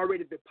that you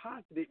already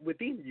deposited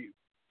within you.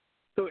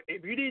 So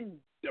if you didn't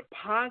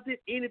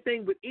deposit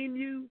anything within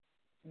you,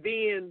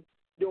 then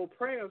your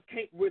prayers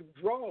can't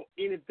withdraw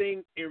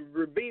anything and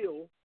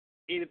reveal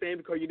anything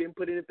because you didn't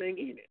put anything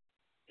in it.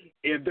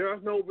 If there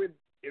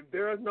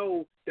is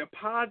no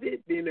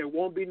deposit, then there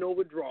won't be no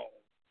withdrawal.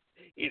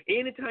 And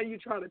anytime you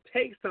try to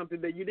take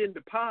something that you didn't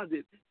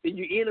deposit, then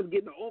you end up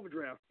getting an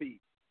overdraft fee.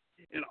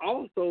 And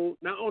also,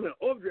 not only an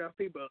overdraft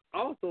fee, but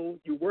also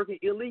you're working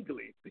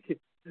illegally.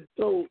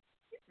 So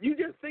you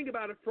just think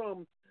about it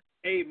from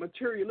a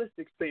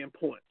materialistic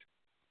standpoint.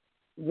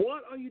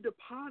 What are you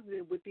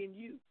depositing within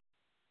you?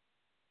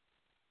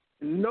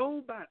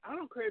 Nobody, I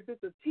don't care if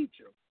it's a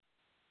teacher.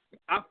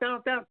 I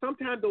found out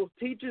sometimes those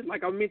teachers,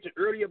 like I mentioned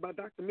earlier about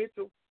Dr.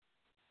 Mitchell,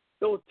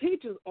 those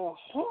teachers are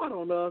hard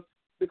on us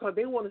because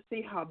they want to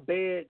see how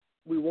bad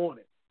we want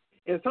it.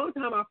 And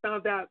sometimes I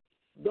found out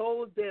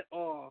those that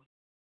are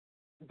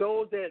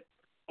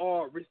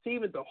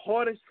receiving the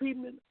hardest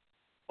treatment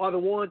are the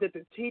ones that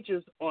the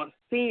teachers are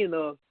seeing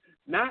us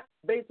not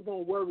based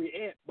upon where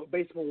we're at, but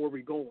based upon where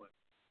we're going.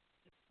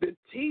 The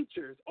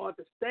teachers or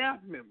the staff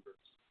members,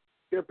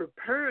 they're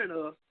preparing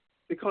us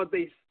because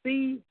they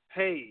see,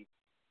 hey,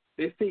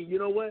 they see, you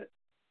know what?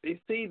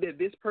 They see that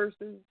this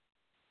person,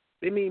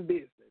 they mean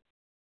business.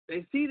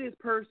 They see this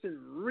person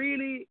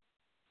really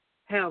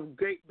have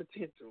great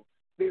potential.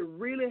 They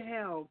really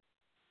have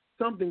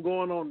something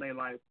going on in their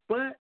life.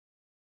 But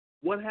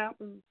what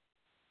happens?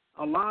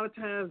 A lot of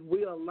times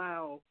we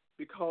allow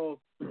because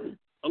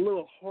a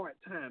little hard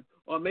time,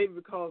 or maybe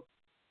because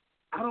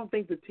I don't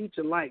think the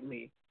teacher liked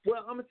me.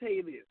 Well, I'm going to tell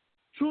you this.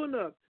 True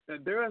enough,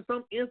 that there are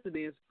some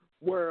incidents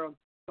where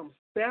some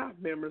staff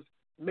members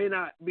may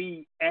not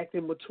be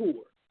acting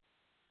mature.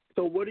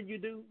 So what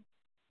do?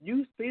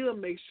 You still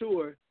make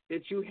sure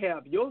that you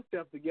have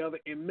yourself together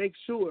and make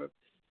sure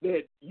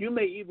that you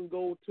may even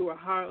go to a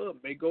higher up,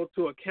 may go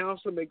to a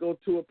counselor, may go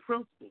to a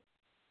principal,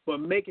 but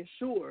making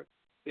sure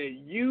that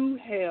you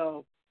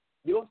have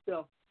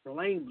yourself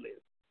blameless.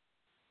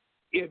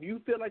 If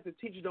you feel like the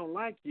teacher don't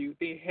like you,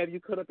 then have you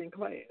cut up in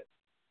class?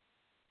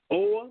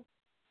 Or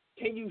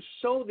can you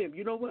show them,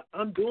 you know what,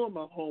 I'm doing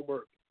my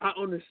homework. I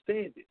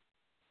understand it.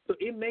 So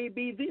it may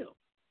be them.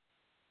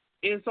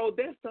 And so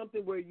that's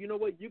something where, you know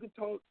what, you can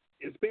talk,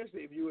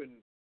 especially if you're in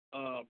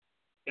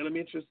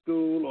elementary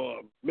school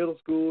or middle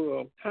school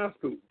or high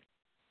school.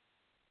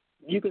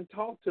 You can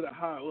talk to the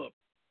higher up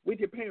with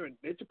your parents.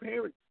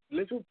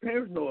 Let your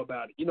parents know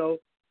about it. You know,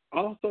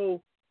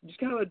 also just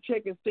kind of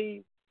check and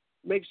see,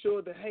 make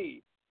sure that,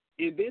 hey,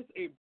 is this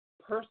a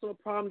personal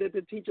problem that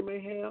the teacher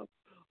may have,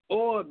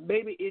 or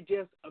maybe it's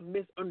just a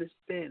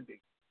misunderstanding.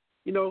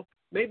 You know,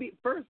 maybe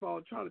first of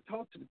all, try to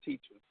talk to the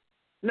teacher,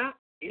 not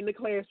in the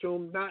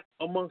classroom, not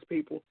amongst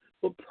people,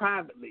 but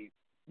privately.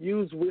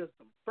 Use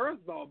wisdom.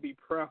 First of all, be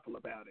prayerful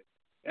about it.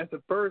 That's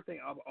the first thing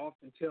I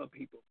often tell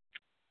people.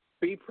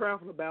 Be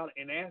prayerful about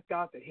it and ask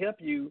God to help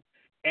you.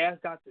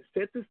 Ask God to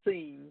set the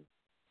scene.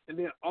 And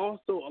then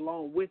also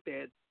along with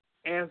that,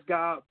 ask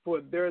God for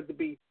there to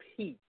be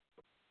peace.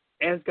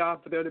 Ask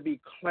God for there to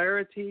be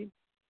clarity,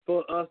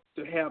 for us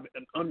to have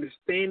an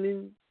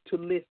understanding to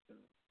listen.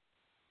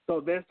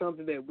 So that's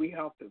something that we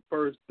have to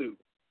first do.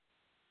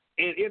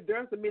 And if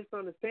there's a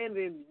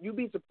misunderstanding, you'd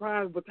be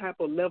surprised what type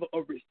of level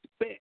of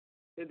respect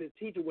that the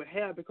teacher would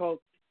have, because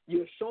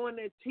you're showing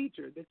that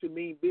teacher that you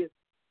mean business.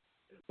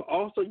 But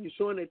also you're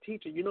showing that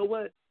teacher, you know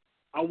what?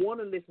 I want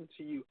to listen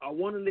to you. I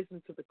want to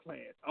listen to the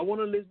class. I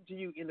want to listen to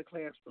you in the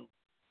classroom.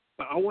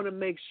 But I want to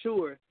make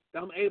sure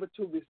that I'm able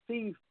to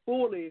receive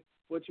fully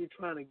what you're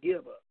trying to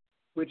give us,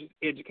 which is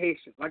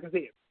education. Like I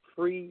said,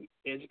 free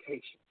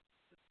education.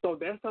 So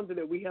that's something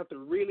that we have to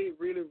really,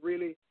 really,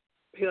 really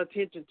pay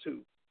attention to,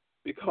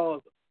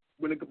 because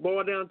when it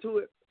boils down to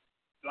it,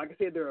 like I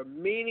said, there are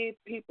many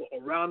people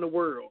around the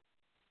world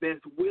that's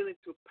willing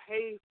to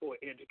pay for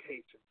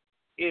education.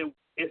 And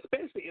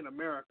especially in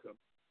America,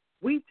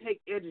 we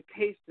take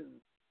education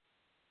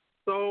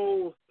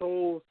so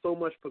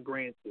much for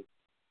granted.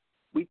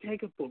 We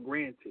take it for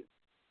granted.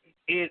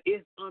 And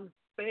it's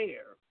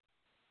unfair.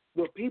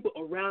 But people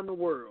around the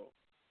world,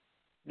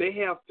 they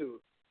have to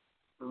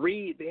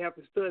read, they have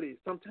to study,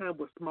 sometimes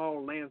with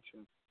small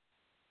lanterns.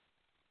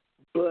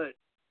 But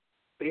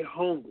they're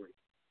hungry.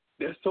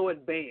 They're so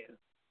advanced.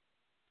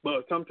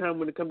 But sometimes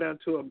when it comes down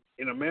to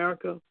in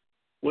America,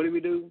 what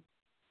do?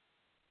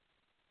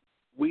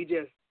 We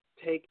just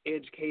take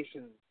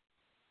education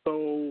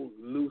so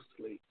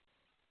loosely.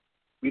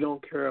 We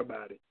don't care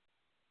about it.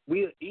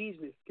 We'll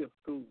easily skip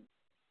school.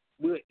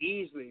 We'll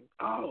easily,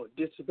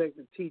 disrespect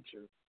the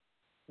teacher,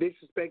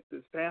 disrespect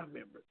the staff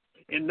members.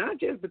 And not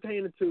just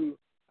pertaining to,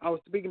 I was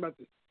speaking about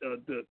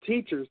the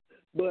teachers,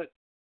 but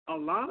a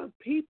lot of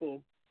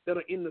people that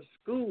are in the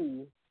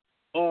school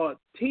are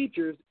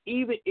teachers,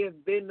 even if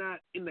they're not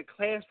in the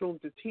classroom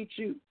to teach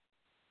you.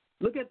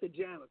 Look at the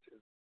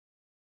janitors.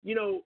 You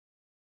know,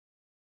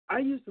 I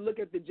used to look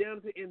at the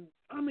janitor, and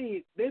I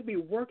mean, they'd be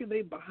working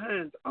their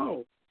behinds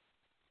off.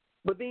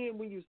 But then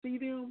when you see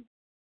them,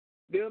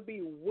 they'll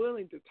be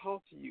willing to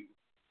talk to you.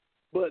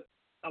 But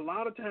a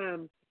lot of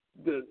times,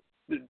 the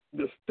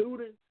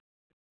students,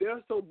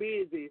 they're so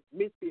busy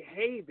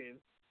misbehaving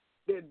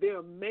that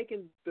they're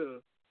making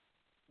the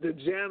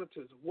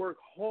janitors work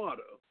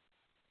harder,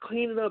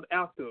 cleaning up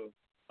after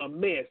a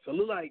mess. It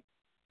look like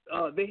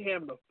they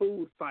having a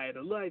food fight.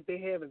 It look like they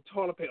having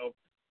toilet paper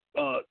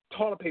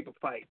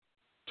fight.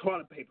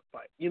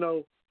 You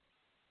know,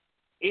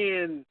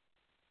 and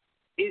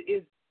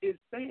it's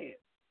sad.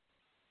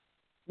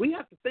 We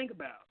have to think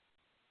about,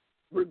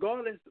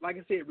 regardless, like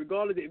I said,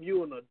 regardless if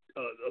you're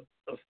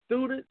a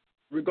student,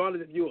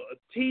 regardless if you're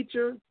a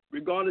teacher,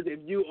 regardless if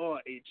you are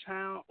a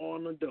child or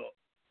an adult,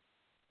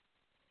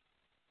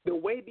 the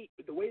way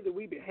that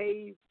we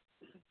behave,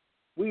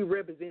 we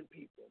represent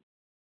people.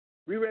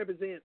 We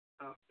represent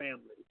our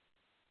family.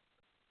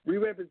 We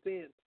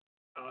represent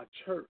our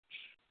church.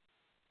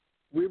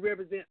 We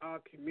represent our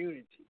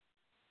community.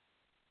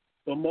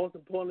 But most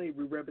importantly,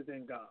 we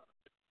represent God.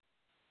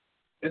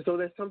 And so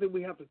that's something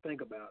we have to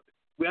think about.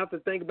 We have to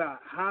think about,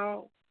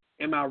 how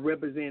am I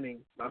representing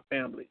my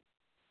family?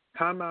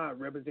 How am I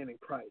representing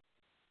Christ?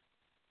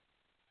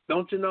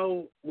 Don't you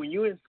know, when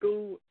you're in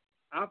school,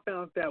 I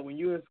found that when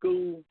you're in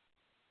school,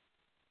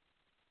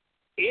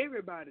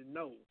 everybody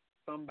knows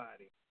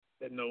somebody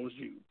that knows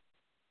you.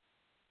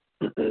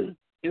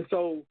 And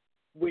so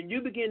when you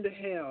begin to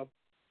have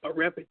a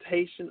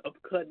reputation of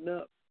cutting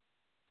up,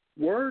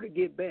 word to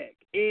get back.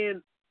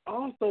 And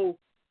also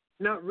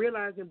not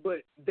realizing, but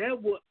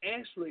that will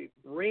actually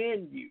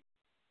brand you.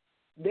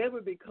 That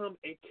will become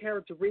a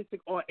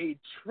characteristic or a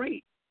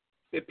trait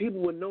that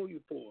people will know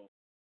you for.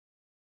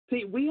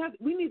 See, we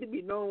need to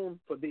be known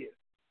for this.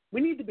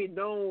 We need to be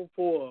known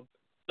for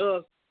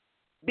us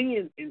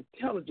being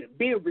intelligent,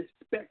 being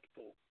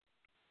respectful.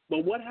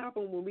 But what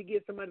happens when we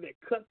get somebody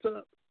that cuts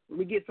up, when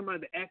we get somebody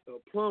that acts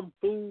a plum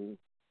fool?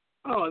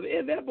 Oh,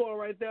 that boy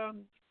right there,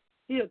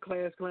 he a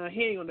class clown.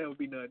 He ain't gonna never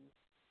be nothing.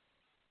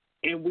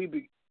 And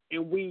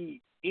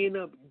we end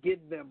up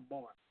getting them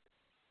marked.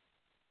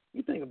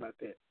 You think about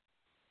that.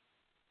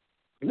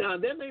 Now,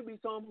 there may be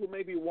some who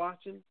may be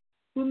watching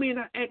who may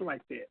not act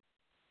like that.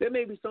 There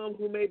may be some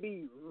who may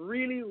be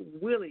really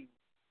willing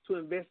to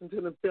invest into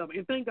themselves.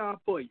 And thank God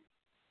for you.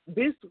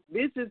 This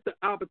is the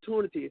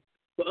opportunity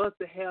for us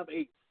to have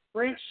a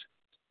fresh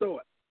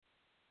start.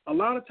 A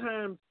lot of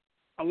times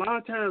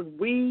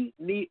we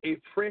need a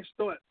fresh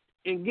start.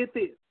 And get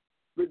this,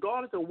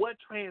 regardless of what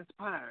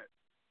transpired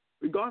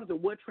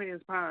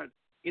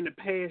in the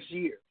past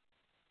year,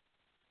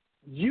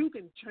 you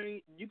can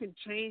change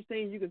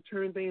things, you can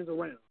turn things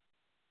around.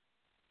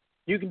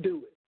 You can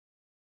do it.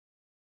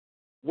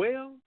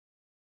 Well,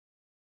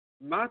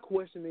 my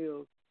question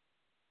is,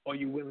 are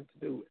you willing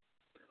to do it?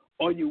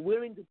 Are you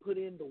willing to put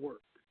in the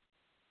work?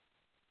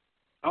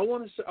 I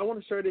want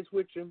to share this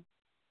with you.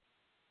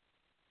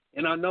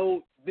 And I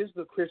know this is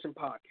a Christian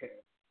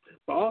podcast,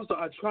 but also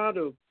I try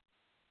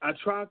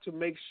to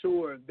make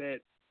sure that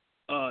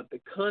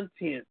the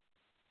content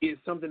is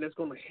something that's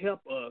going to help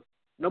us.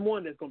 Number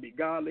one, that's going to be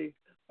godly,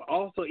 but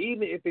also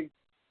even if it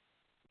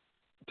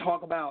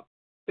talk about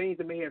things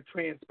that may have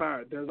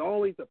transpired, there's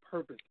always a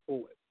purpose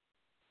for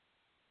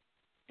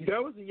it.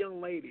 There was a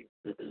young lady,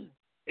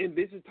 and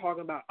this is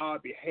talking about our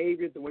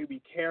behavior, the way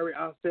we carry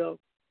ourselves,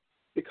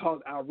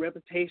 because our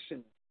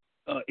reputation,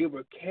 it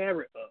will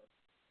carry us.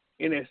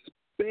 And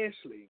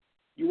especially,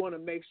 you want to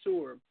make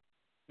sure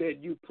that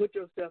you put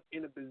yourself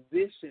in a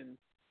position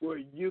where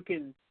you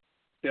can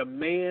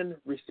demand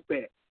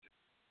respect.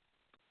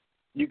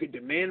 You can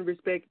demand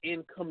respect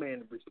and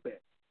command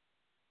respect.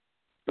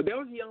 But there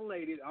was a young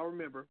lady, I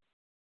remember,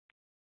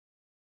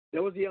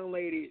 there was a young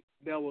lady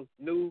that was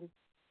new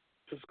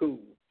to school.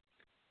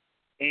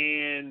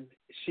 And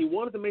she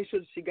wanted to make sure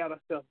that she got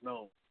herself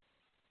known.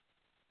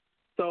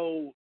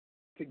 So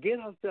to get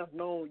herself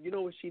known, you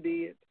know what she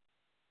did?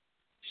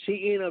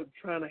 She ended up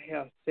trying to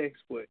have sex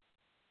with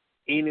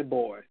any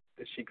boy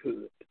that she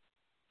could.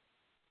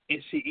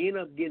 And she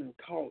ended up getting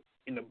caught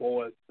in the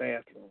boys'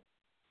 bathroom.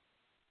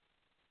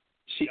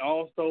 She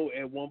also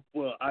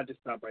I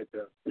just stopped right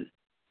there.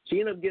 She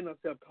ended up getting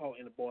herself caught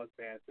in the boys'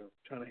 bathroom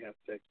trying to have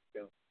sex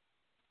with them.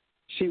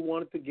 She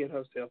wanted to get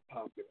herself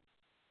popular.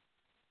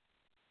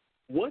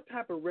 What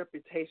type of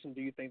reputation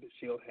do you think that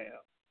she'll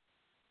have?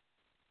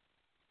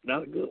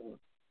 Not a good one.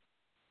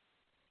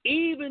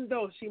 Even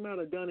though she might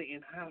have done it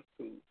in high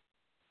school,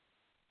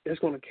 that's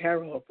going to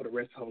carry her for the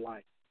rest of her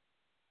life.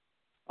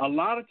 A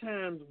lot of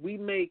times we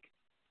make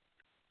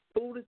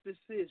foolish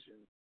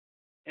decisions,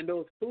 and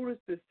those foolish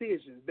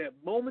decisions, that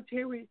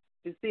momentary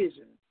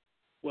decisions,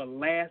 will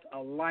last a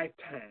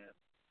lifetime.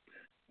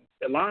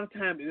 A lot of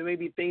times there may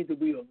be things that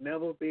we will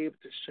never be able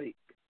to shake.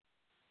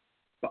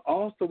 But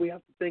also we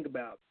have to think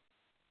about,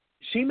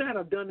 she might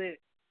have done that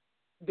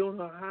during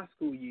her high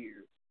school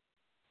years.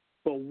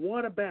 But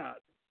what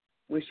about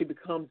when she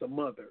becomes a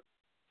mother?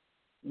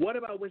 What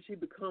about when she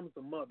becomes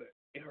a mother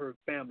and her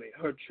family,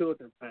 her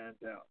children finds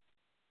out?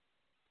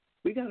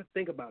 We got to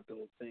think about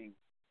those things.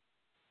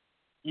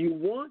 You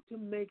want to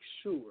make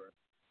sure,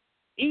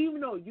 even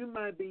though you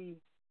might be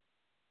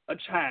a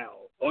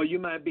child or you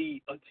might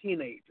be a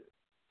teenager,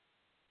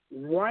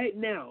 right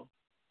now,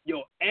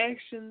 your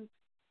actions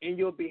and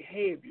your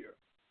behavior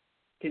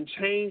can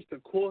change the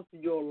course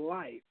of your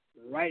life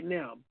right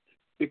now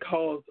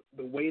because of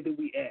the way that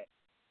we act.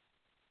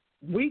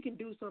 We can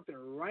do something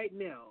right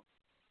now.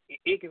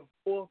 It can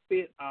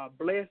forfeit our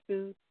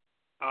blessings,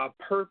 our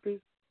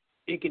purpose.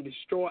 It can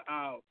destroy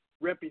our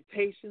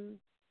reputation,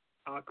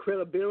 our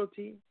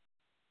credibility.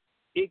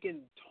 It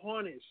can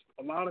tarnish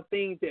a lot of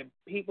things that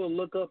people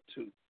look up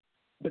to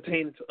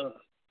pertaining to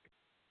us.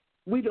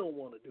 We don't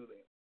want to do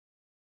that.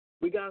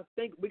 We gotta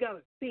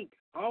think.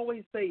 I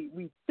always say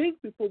we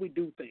think before we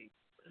do things.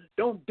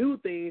 Don't do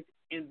things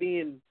and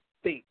then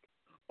think.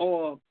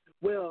 Or,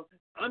 well,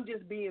 I'm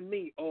just being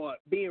me, or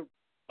being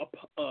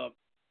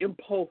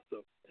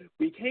impulsive.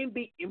 We can't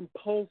be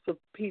impulsive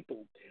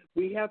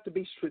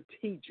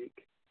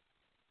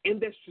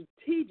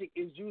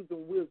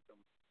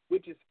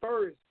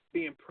first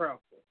being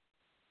prayerful,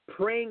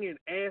 praying and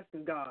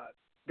asking God,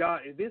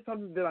 God, is this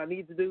something that I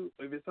need to do,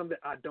 or is it something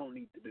I don't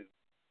need to do?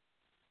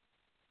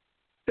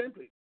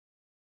 Simply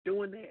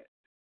doing that.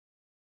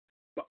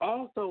 But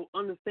also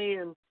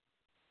understand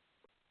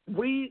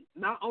we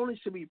not only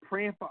should be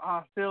praying for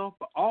ourselves,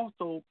 but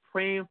also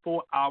praying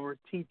for our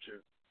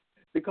teachers.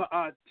 Because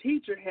our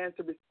teacher has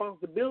the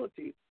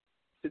responsibility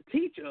to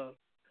teach us,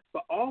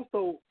 but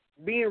also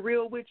being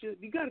real with you,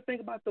 you got to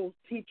think about those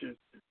teachers.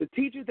 The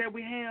teachers that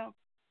we have,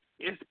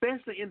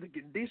 especially in the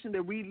condition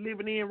that we're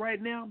living in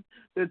right now,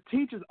 the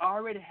teachers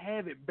already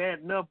have it bad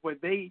enough where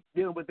they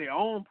deal with their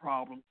own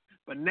problems.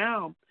 But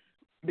now,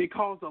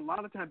 because a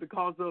lot of times,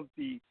 because of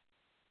the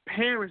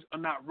parents are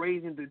not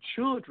raising the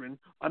children,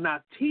 are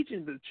not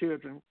teaching the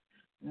children,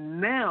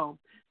 now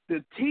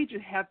the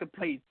teachers have to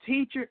play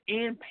teacher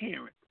and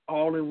parent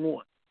all in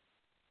one.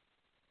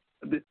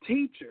 The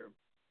teacher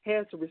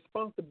has the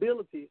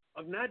responsibility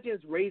of not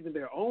just raising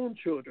their own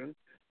children,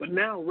 but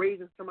now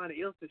raising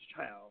somebody else's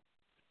child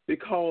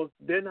because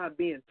they're not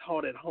being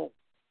taught at home.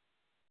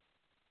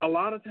 A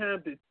lot of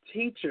times the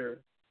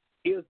teacher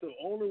is the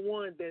only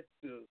one that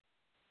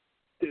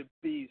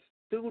the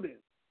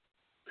students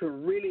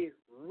can really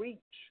reach,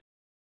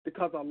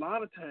 because a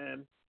lot of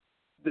times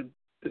the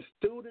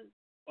students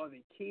or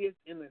the kids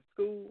in the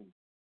school,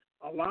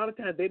 a lot of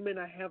times they may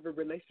not have a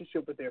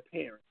relationship with their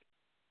parents.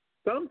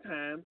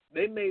 Sometimes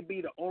they may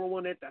be the only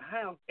one at the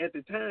house at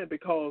the time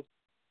because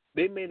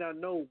they may not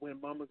know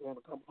when mama's going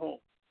to come home.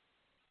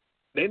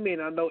 They may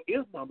not know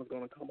if mama's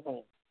going to come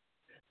home.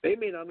 They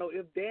may not know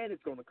if dad is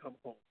going to come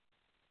home.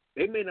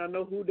 They may not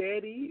know who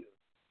daddy is.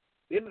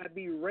 They might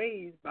be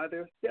raised by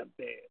their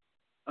stepdad.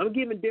 I'm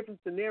giving different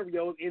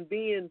scenarios, and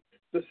then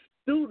the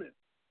students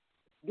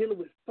dealing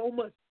with so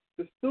much.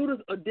 The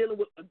students are dealing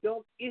with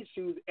adult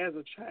issues as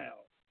a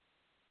child,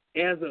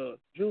 as a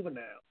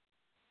juvenile.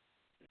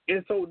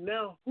 And so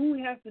now who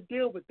has to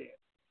deal with that?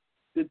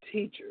 The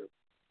teacher.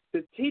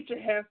 The teacher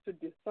has to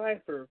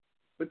decipher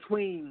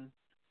between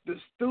the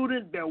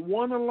student that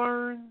want to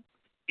learn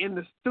and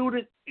the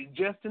student is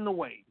just in the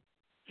way.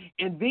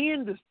 And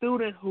then the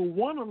student who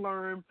want to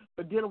learn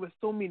but dealing with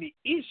so many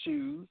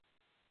issues,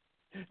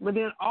 but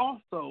then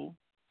also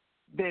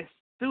that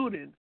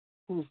student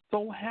who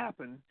so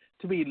happen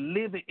to be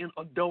living in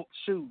adult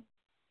shoes.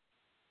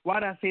 Why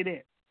did I say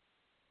that?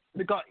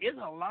 Because it's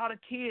a lot of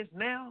kids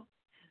now,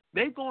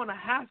 they're going to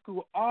high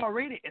school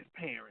already as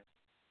parents.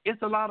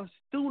 It's a lot of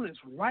students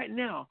right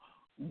now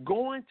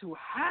going to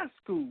high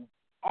school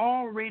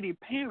already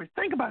parents.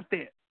 Think about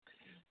that.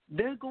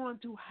 They're going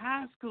to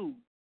high school.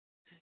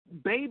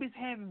 Babies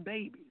having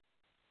babies.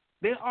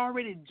 They're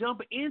already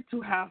jumping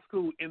into high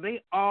school and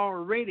they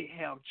already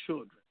have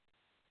children.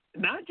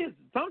 Not just,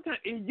 sometimes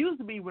it used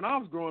to be when I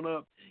was growing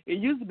up, it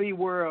used to be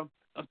where a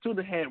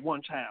student had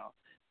one child.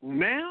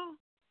 Now,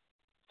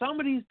 some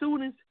of these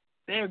students,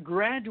 they're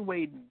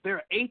graduating.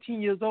 They're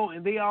 18 years old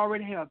and they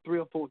already have 3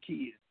 or 4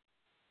 kids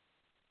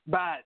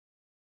by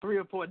 3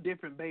 or 4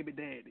 different baby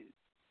daddies.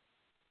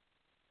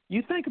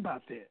 You think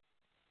about that.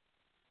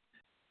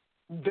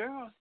 There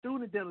are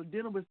students that are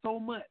dealing with so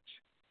much.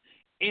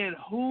 And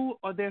who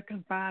are they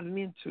confiding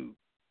into?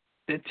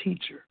 The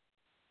teacher.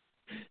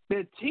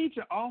 The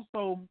teacher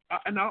also,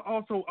 and I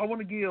want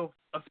to give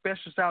a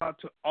special shout out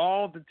to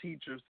all the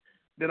teachers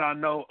that I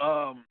know.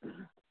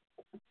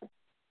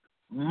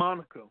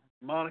 Monica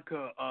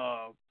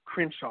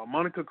Crenshaw,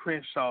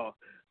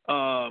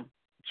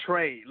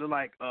 Trey, look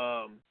like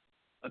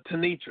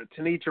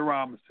Tanisha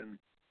Robinson.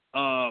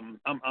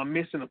 I'm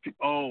missing a few.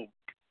 Oh,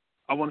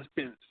 I want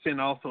to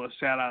send also a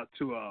shout out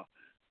to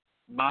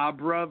my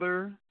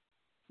brother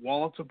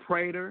Walter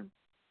Prater,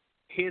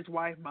 his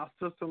wife, my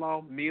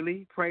sister-in-law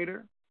Millie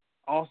Prater,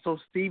 also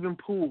Stephen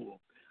Poole,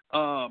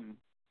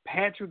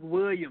 Patrick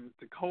Williams,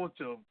 the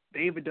coach of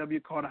David W.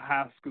 Carter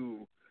High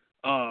School,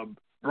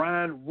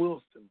 Brian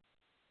Wilson,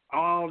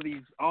 all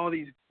these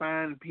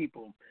fine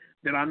people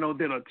that I know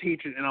that are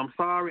teachers. And I'm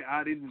sorry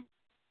I didn't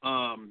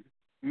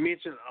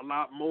mention a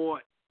lot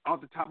more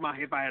off the top of my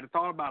head. If I had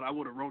thought about it, I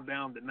would have wrote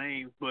down the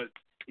names, but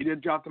it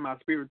just dropped in my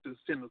spirit to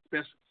send a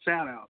special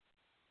shout out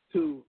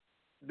to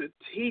the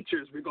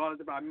teachers, regardless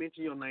if I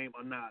mention your name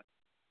or not,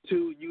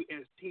 to you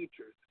as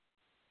teachers.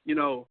 You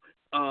know,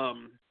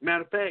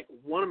 matter of fact,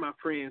 one of my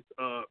friends,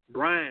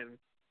 Brian,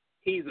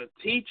 he's a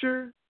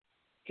teacher.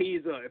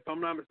 He's if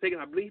I'm not mistaken,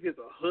 I believe he's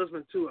a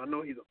husband too. I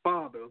know he's a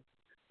father.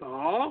 But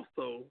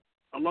also,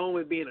 along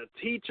with being a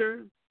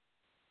teacher,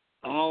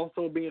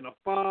 also being a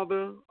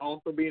father,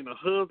 also being a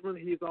husband,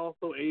 he's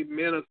also a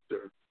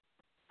minister.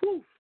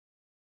 Whew.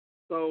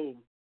 So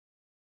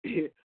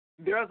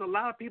there's a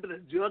lot of people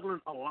that's juggling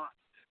a lot.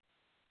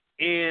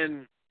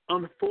 And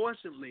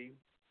unfortunately,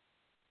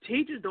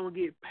 teachers don't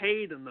get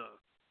paid enough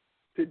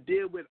to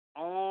deal with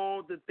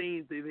all the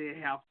things that they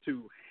have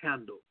to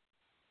handle.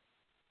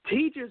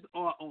 Teachers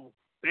are on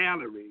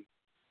salary,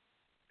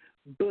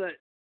 but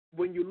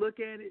when you look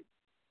at it,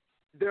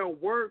 their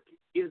work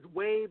is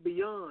way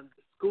beyond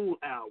school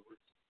hours.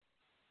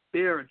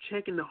 They're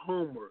checking the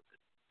homework.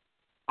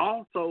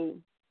 Also,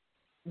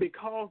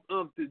 because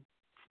of the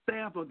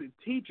staff of the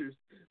teachers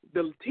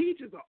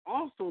are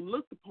also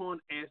looked upon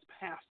as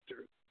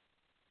pastors.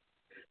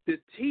 The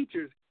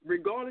teachers,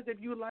 regardless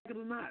if you like it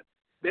or not,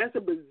 that's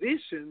a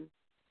position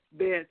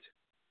that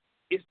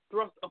is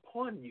thrust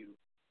upon you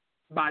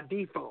by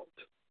default.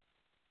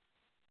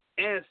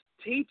 As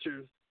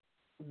teachers,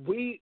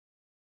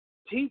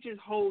 teachers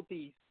hold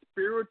the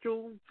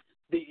spiritual,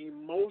 the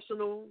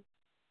emotional,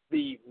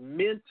 the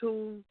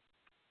mental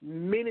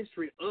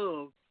ministry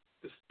of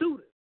the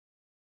students.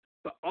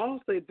 But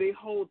also they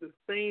hold the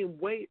same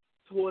weight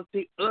towards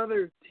the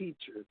other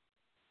teachers.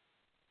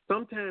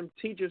 Sometimes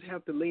teachers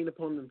have to lean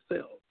upon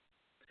themselves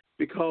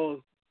because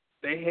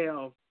they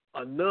have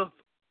enough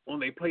on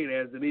their plate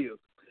as it is.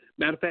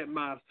 Matter of fact,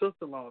 my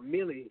sister-in-law,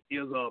 Millie,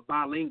 is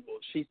bilingual.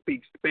 She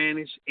speaks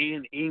Spanish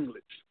and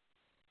English.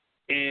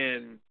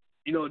 And,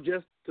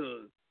 just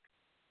to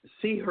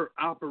see her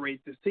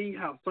operate, to see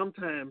how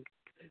sometimes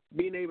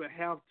being able to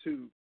have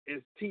to,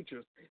 as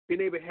teachers,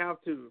 being able to have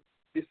to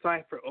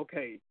decipher,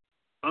 okay,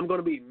 I'm going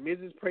to be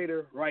Mrs.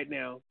 Prater right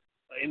now.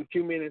 In a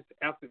few minutes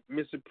after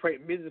Mrs.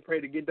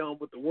 Prater get done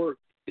with the work,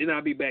 then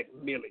I'll be back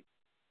with Millie.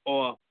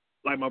 Or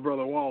like my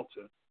brother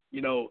Walter,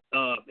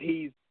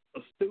 he's a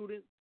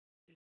student.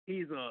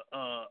 He's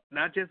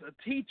not just a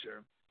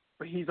teacher,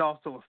 but he's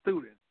also a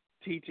student.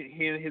 Teaching,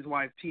 he and his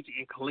wife teaching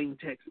in Killeen,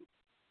 Texas.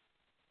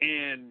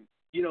 And,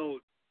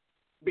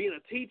 being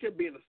a teacher,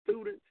 being a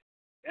student,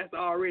 that's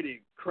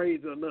already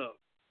crazy enough.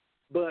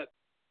 But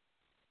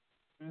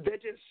they're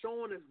just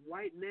showing us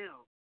right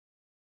now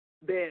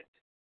that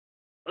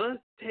us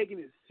taking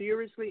it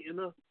seriously and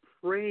us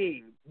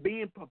praying,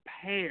 being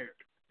prepared.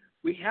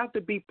 We have to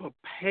be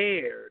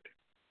prepared.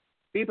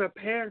 Be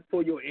prepared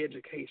for your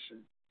education.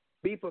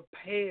 Be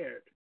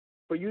prepared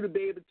for you to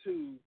be able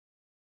to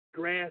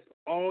grasp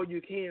all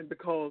you can,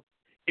 because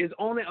it's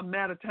only a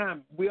matter of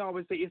time. We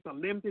always say it's a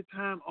limited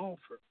time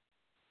offer.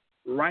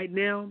 Right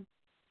now,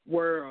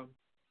 where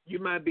you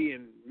might be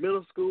in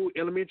middle school,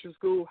 elementary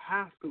school,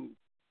 high school,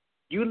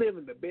 you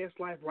living the best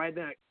life right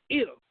now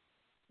if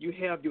you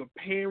have your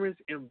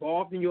parents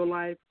involved in your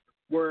life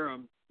where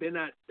they're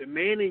not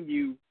demanding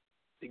you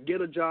to get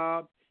a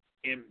job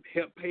and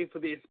help pay for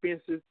the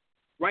expenses.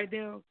 Right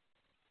now,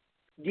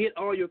 get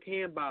all you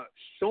can by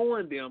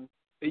showing them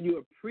that you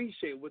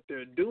appreciate what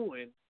they're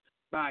doing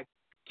by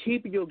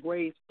keeping your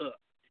grades up.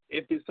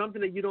 If there's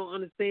something that you don't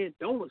understand,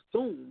 don't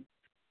assume.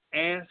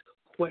 Ask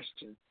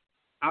questions.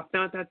 I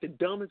found out the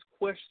dumbest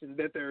question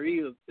that there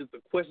is the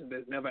question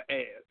that's never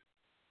asked.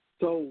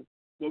 So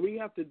what we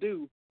have to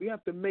do, we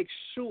have to make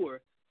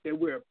sure that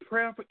we're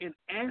prayerful and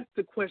ask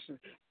the questions.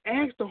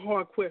 Ask the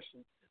hard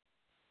questions.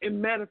 And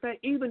matter of fact,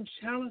 even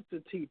challenge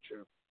the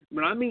teacher.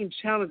 When I mean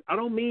challenge, I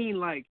don't mean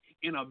like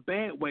in a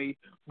bad way,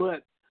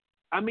 but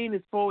I mean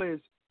as far as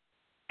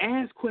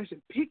ask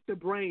questions, pick the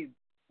brain.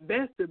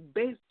 That's the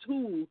best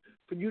tool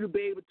for you to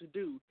be able to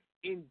do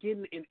in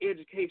getting an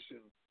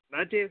education,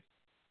 not just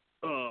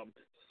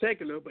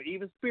secular, but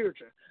even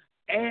spiritual.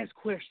 Ask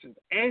questions.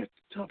 Ask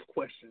tough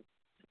questions.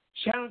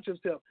 Challenge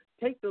yourself.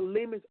 Take the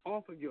limits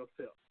off of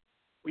yourself.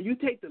 When you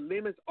take the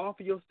limits off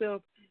of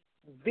yourself,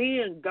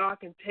 then God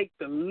can take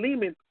the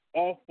limits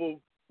off of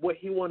what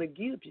he want to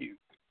give you.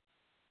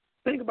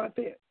 Think about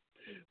that.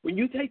 When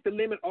you take the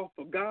limit off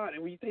of God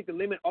and when you take the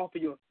limit off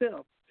of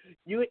yourself,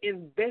 you're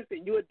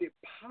investing, you're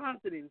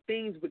depositing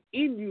things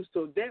within you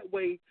so that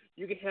way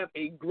you can have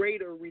a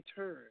greater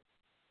return.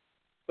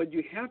 But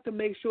you have to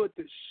make sure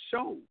to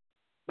show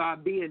by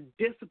being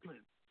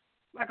disciplined.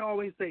 Like I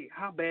always say,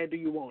 how bad do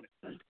you want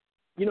it?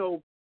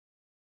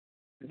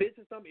 This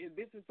is something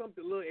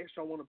a little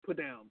extra I want to put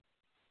down.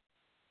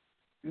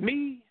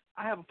 Me,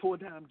 I have a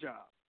full-time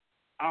job.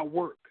 I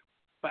work.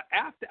 But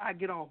after I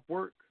get off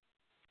work,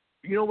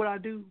 you know what I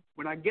do?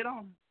 When I get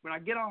off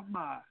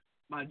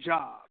my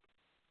job,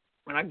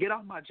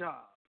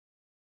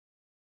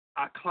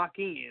 I clock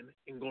in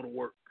and go to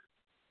work.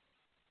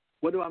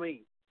 What do I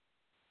mean?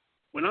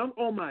 When I'm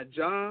on my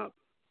job,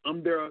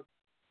 I'm there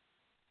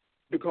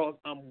because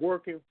I'm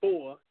working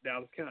for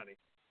Dallas County.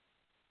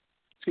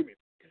 Excuse me.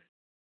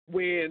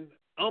 When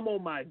I'm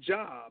on my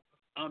job,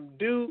 I'm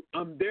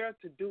there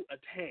to do a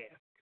task.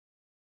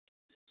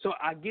 So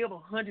I give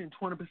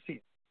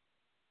 120%.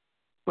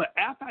 But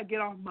after I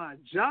get off my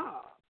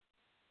job,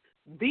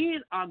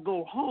 then I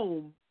go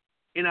home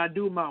and I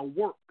do my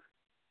work.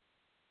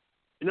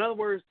 In other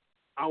words,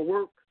 I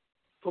work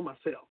for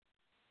myself.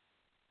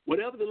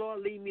 Whatever the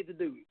Lord leads me to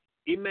do,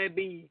 it may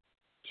be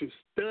to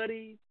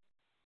study,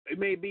 it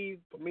may be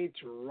for me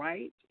to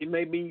write, it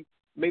may be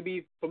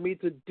for me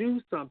to do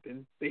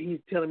something that he's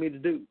telling me to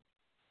do.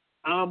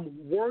 I'm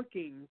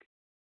working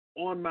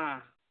on my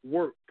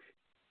work.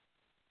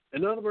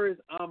 In other words,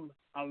 I'm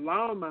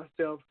allowing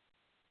myself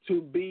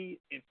to be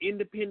an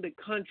independent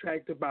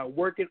contractor by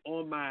working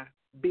on my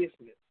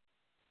business.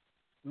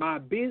 My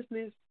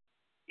business,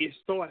 it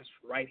starts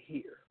right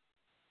here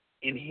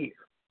and here.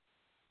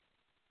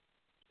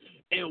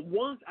 And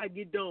once I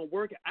get done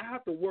working, I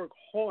have to work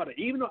harder.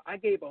 Even though I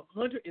gave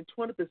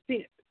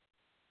 120%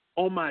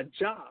 on my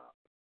job,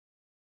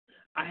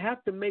 I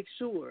have to make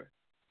sure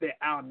that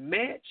I'll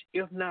match,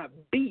 if not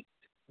beat,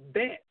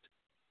 that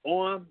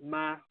on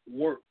my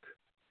work.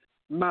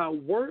 My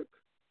work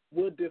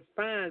will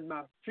define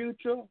my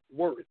future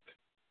worth.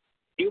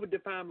 It will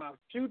define my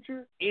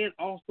future and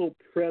also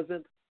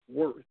present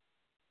worth.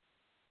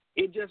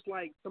 It's just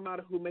like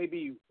somebody who may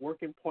be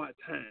working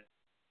part-time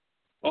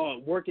or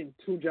working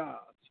 2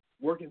 jobs,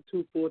 working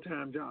 2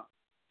 full-time jobs.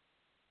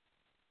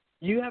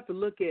 You have to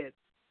look at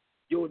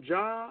your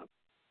job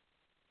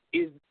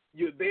is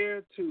you're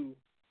there to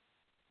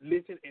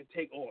listen and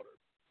take orders.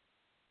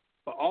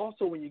 But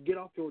also when you get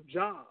off your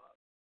job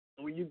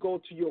and when you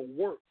go to your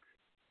work,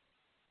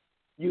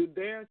 you're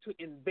there to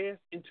invest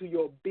into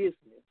your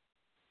business.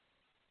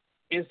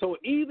 And so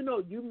even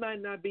though you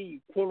might not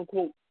be, quote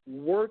unquote,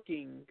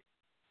 working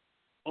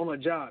on a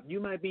job, you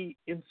might be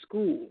in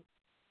school.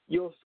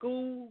 Your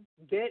school,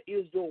 that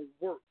is your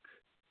work.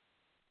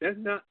 That's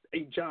not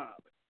a job.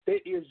 That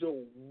is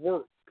your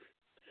work.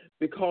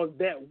 Because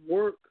that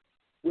work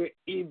will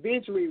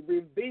eventually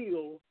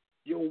reveal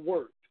your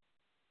worth.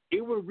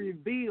 It will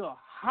reveal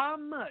how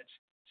much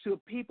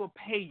should people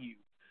pay you.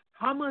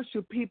 How much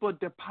should people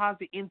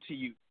deposit into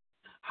you?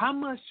 How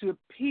much should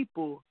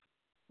people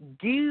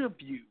give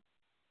you?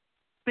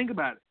 Think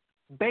about it.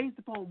 Based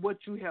upon what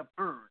you have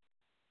earned.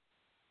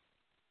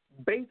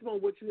 Based upon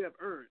what you have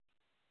earned.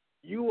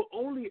 You will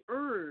only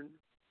earn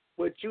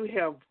what you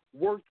have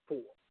worked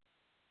for.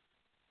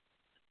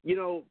 You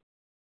know,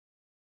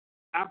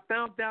 I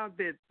found out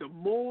that the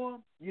more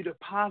you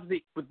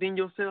deposit within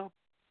yourself,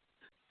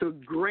 the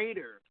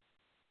greater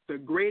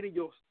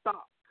your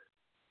stock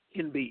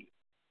can be.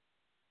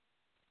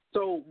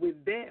 So with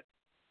that,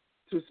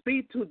 to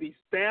speak to the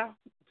staff,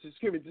 to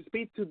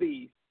speak to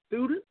the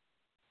students,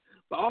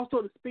 but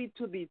also to speak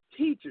to the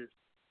teachers,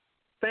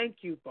 thank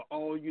you for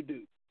all you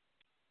do.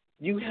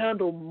 You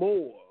handle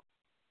more,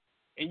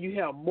 and you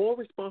have more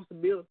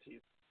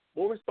responsibilities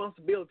with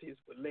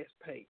less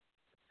pay.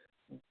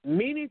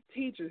 Many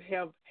teachers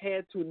have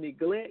had to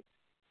neglect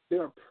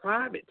their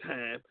private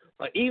time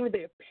or even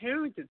their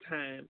parenting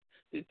time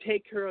to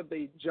take care of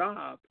their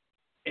job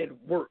at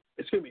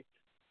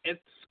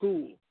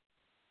school,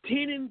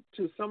 tending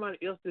to somebody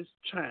else's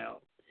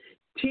child,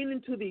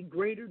 tending to the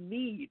greater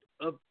need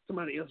of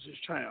somebody else's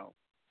child.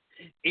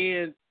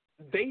 And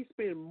they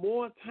spend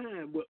more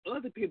time with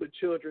other people's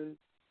children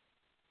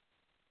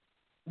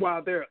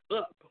while they're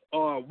up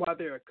or while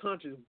they're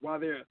conscious, while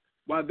they're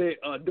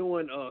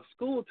doing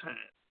school time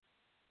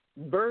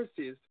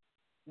versus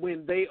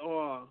when they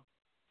are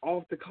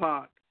off the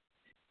clock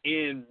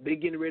and they're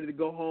getting ready to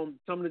go home.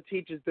 Some of the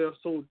teachers, they're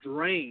so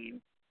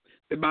drained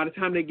that by the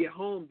time they get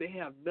home, they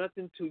have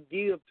nothing to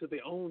give to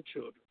their own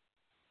children.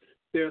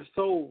 They're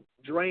so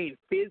drained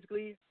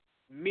physically,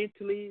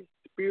 mentally,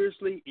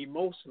 spiritually,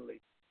 emotionally.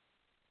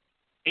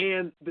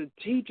 And the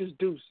teachers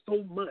do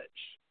so much.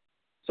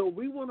 So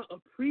we want to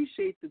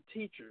appreciate the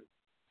teachers,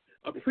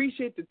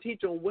 appreciate the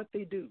teacher on what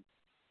they do.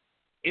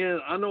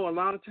 And I know a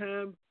lot of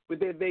times with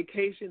their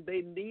vacation,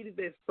 they needed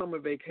that summer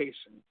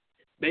vacation.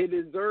 They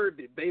deserved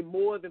it. They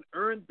more than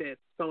earned that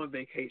summer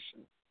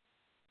vacation.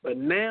 But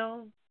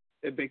now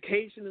the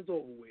vacation is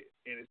over with,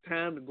 and it's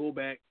time to go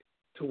back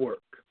to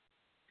work.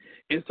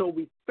 And so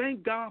we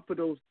thank God for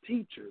those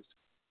teachers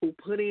who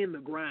put in the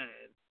grind.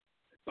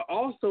 But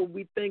also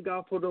we thank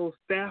God for those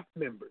staff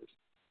members.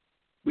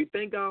 We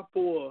thank God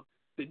for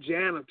the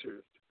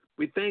janitors.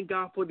 We thank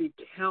God for the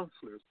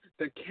counselors.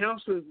 The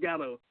counselors got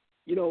to,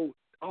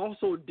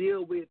 also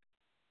deal with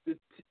the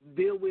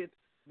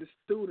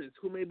students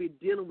who may be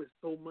dealing with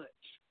so much.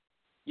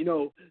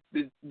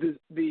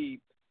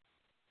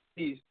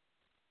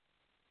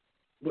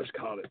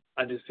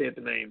 I just said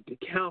the name. The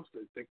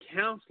counselors,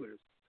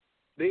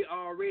 they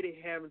are already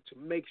having to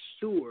make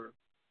sure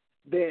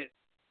that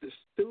the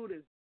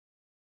students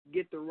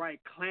get the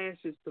right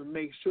classes to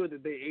make sure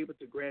that they're able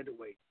to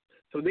graduate.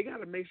 So they got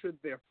to make sure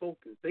that they're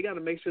focused. They got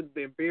to make sure that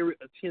they're very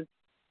attentive.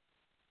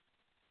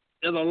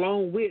 And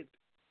along with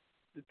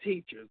the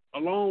teachers,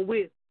 along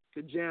with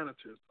the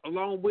janitors,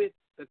 along with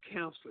the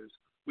counselors,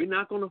 we're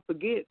not going to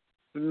forget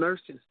the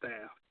nursing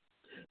staff.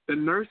 The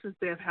nursing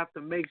staff have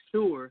to make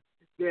sure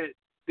that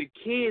the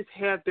kids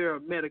have their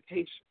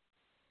medication.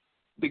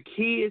 The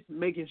kids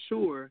making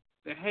sure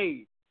that,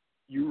 hey,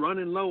 you're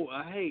running low,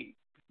 or hey,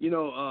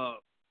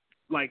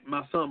 like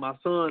my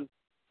son,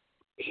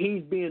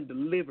 he's being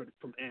delivered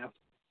from asthma.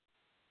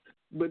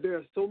 But there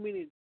are so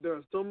many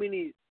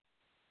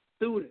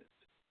students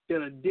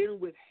that are dealing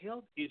with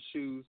health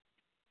issues,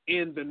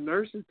 and the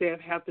nursing staff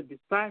have to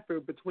decipher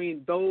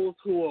between those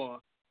who are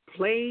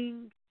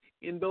playing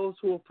and those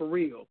who are for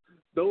real,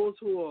 those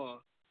who are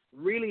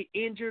really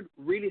injured,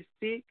 really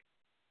sick,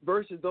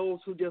 versus those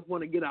who just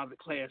want to get out of the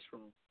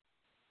classroom,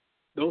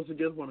 those who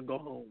just want to go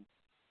home.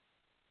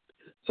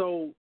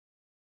 So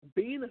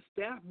being a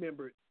staff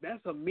member,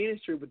 that's a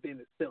ministry within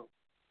itself.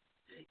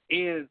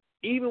 And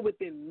even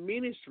within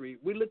ministry,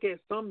 we look at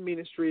some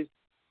ministries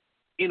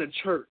in a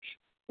church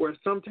where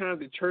sometimes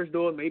the church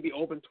door may be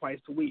open twice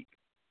a week,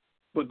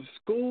 but the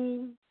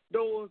school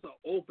doors are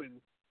open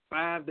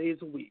 5 days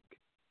a week,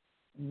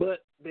 but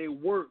they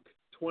work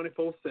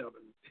 24/7.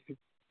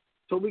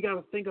 So we got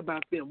to think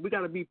about them. We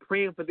got to be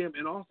praying for them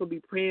and also be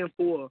praying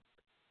for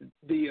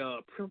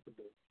the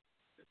principals.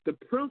 The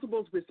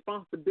principal's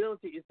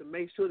responsibility is to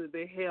make sure that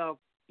they have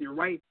the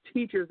right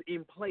teachers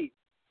in place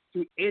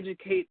to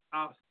educate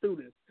our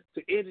students,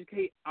 to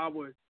educate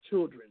our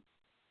children.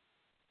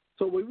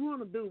 So what we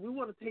want to do, we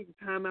want to take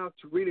the time out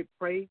to really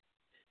pray.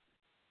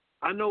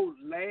 I know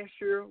last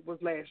year was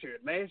last year.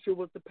 Last year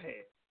was the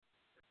past.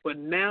 But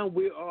now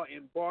we are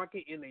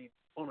embarking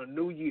on a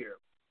new year.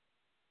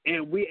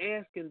 And we're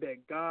asking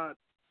that God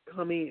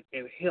come in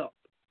and help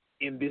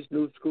in this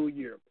new school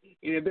year.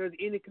 And if there's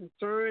any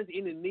concerns,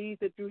 any needs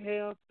that you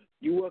have,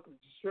 you're welcome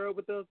to share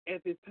with us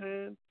at this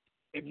time.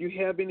 If you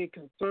have any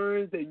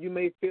concerns that you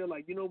may feel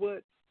like, you know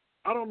what,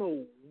 I don't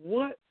know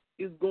what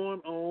is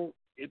going on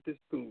at this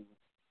school.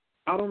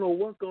 I don't know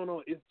what's going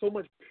on. It's so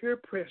much peer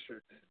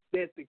pressure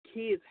that the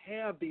kids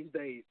have these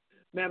days.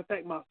 Matter of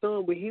fact, my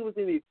son, when he was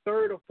in the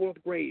 3rd or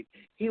 4th grade,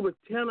 he was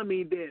telling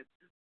me that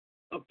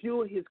a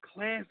few of his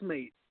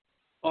classmates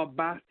are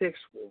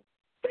bisexual.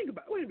 Think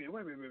about it. Wait a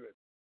minute.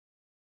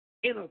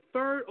 In a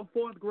 3rd or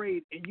 4th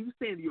grade, and you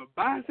saying you're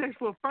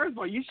bisexual, first of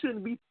all, you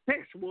shouldn't be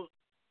sexual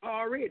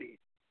already.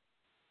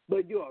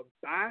 But you're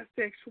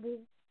bisexual.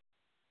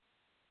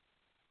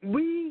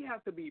 We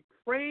have to be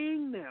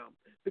praying now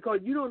because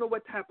you don't know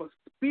what type of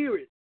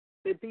spirit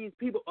that these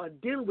people are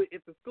dealing with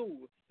at the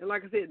school. And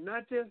like I said,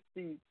 not just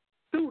the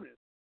students,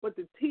 but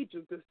the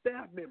teachers, the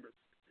staff members.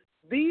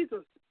 These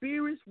are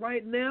spirits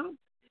right now.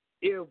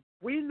 If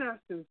we're not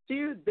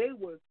sincere, they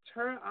will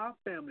tear our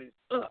families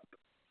up.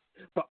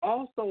 But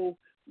also,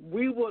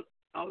 we will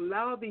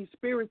allow these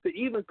spirits to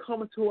even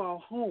come into our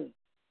home.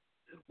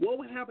 What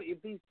would happen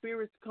if these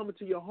spirits come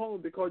into your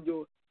home because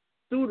your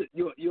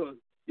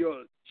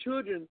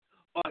children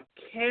are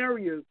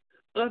carriers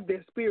of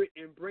their spirit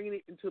and bringing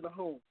it into the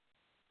home?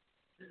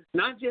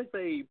 Not just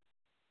a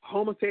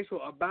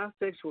homosexual or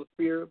bisexual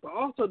spirit, but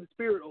also the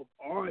spirit of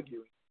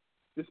arguing,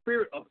 the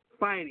spirit of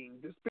fighting,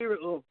 the spirit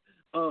of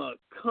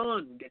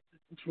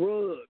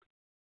drugs,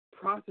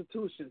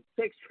 prostitution,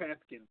 sex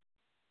trafficking,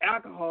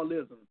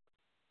 alcoholism,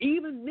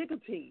 even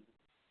nicotine.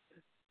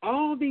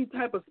 All these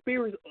type of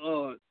spirits,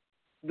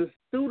 the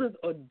students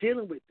are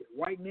dealing with it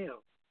right now.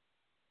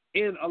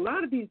 And a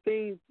lot of these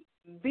things,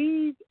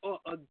 these are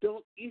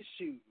adult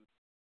issues,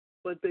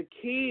 but the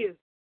kids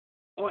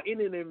are in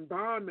an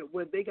environment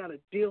where they got to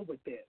deal with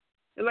that.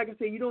 And like I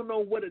said, you don't know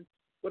what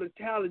a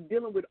child is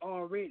dealing with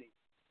already.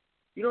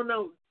 You don't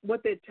know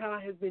what that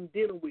child has been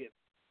dealing with.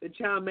 The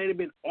child may have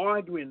been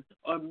arguing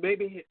or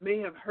maybe may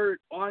have heard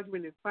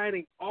arguing and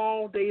fighting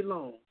all day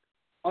long,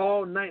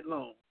 all night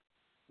long,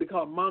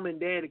 because mom and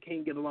daddy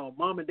can't get along.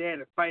 Mom and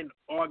daddy fighting,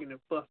 arguing,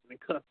 and fussing and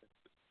cussing.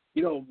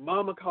 You know,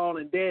 mama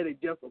calling daddy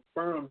just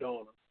affirmed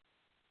on them.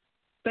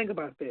 Think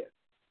about that.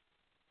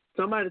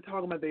 Somebody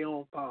talking about their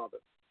own father.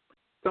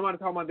 Somebody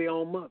talking about their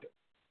own mother.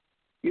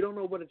 You don't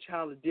know what a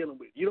child is dealing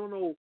with. You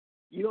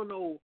don't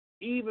know.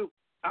 Even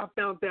I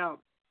found out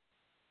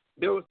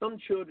there were some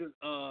children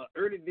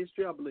early this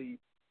year, I believe.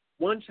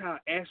 One child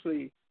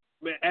actually,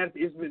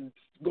 it's been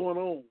going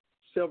on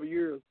several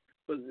years,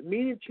 but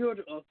many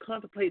children are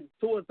contemplating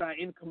suicide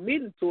and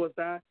committing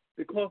suicide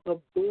because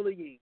of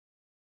bullying.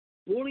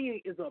 Bullying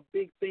is a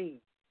big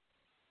thing,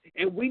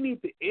 and we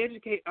need to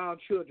educate our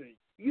children.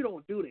 You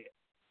don't do that.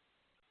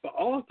 But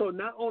also,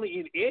 not only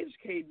in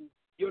educating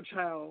your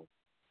child,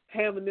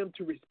 having them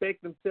to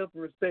respect themselves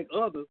and respect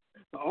others,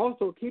 but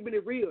also keeping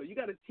it real. You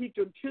got to teach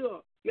your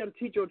child. You got to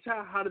teach your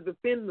child how to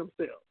defend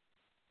themselves.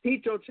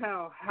 Teach your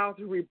child how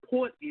to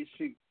report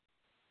issues.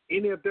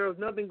 And if there's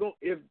nothing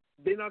if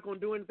they're not going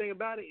to do anything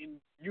about it, and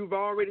you've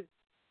already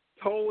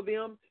told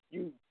them,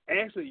 you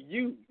as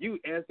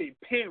a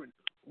parent,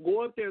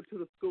 go up there to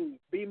the school,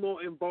 be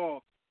more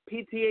involved.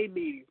 PTA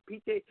meetings,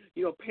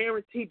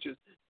 parent teachers.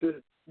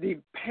 The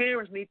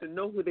parents need to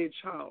know who their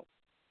child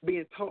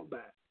being taught by.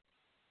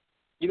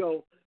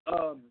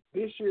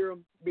 This year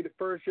be the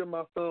first year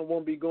my son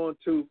won't be going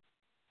to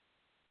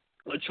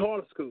a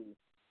charter school.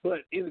 But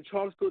in the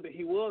charter school that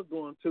he was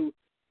going to,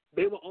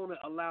 they will only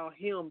allow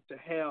him to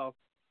have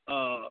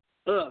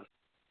us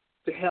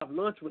to have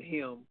lunch with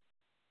him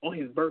on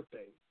his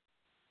birthday.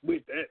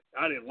 With that,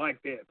 I didn't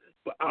like that.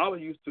 But I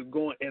was used to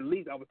going, at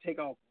least I would take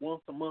off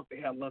once a month to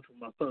have lunch with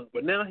my son.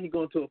 But now he's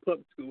going to a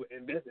public school,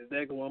 and that's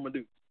exactly what I'm going to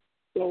do.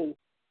 So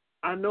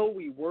I know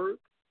we work,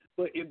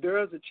 but if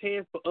there is a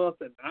chance for us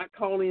to not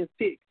call in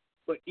sick,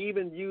 but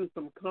even use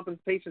some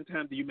compensation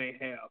time that you may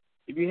have,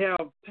 if you have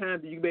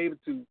time that you may be able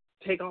to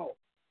take off,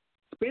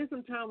 spend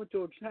some time with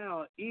your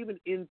child, even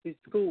in the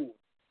school,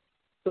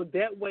 so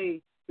that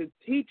way the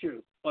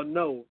teachers will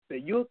know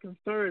that you're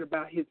concerned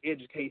about his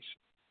education.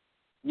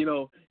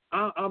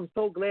 I'm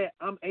so glad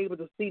I'm able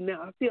to see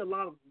now. I see a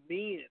lot of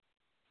men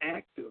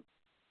active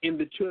in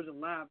the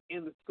children's lives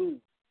in the school.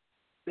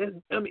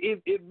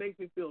 It makes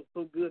me feel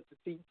so good to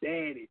see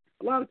daddy.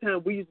 A lot of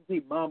times we used to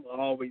see mama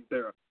always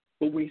there,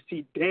 but we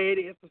see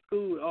daddy at the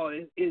school.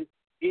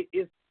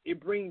 It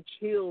brings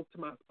chills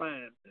to my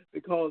spine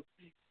because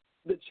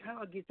the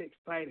child gets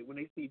excited when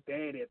they see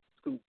daddy at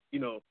the school.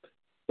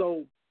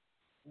 So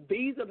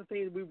these are the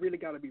things we really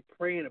got to be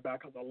praying about,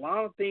 because a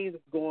lot of things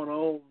that's going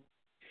on.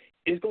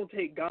 It's going to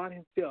take God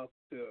himself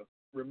to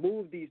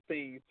remove these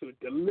things, to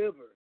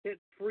deliver, set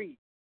free,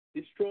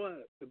 destroy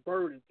the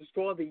burdens,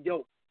 destroy the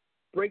yoke,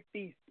 break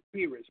these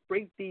spirits,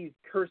 break these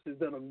curses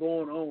that are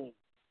going on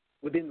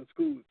within the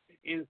schools.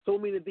 And so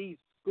many of these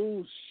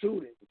school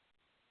shootings,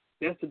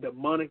 that's a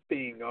demonic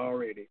thing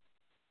already.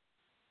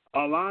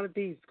 A lot of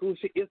these school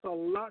shootings, it's a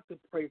lot to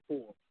pray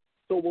for.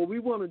 So what we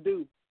want to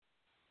do,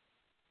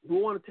 we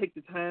want to take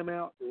the time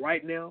out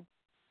right now.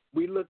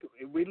 We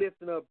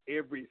lifting up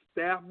every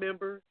staff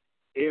member,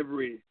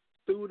 every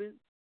student,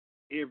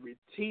 every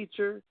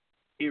teacher,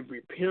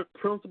 every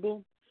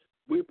principal.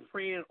 We're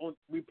praying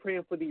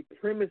for the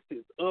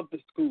premises of the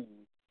school.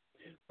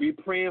 We're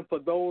praying for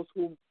those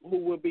who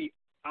will be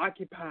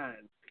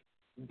occupying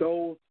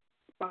those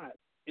spots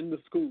in the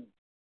school.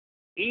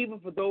 Even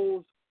for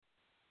those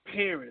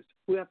parents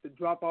who have to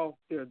drop off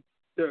their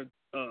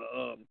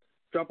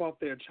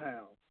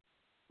child.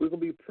 We're gonna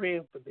be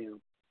praying for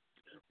them.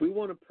 We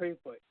want to pray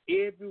for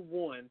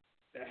everyone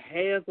that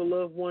has a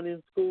loved one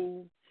in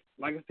school.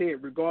 Like I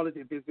said, regardless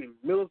if it's in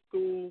middle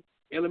school,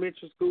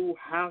 elementary school,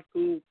 high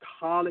school,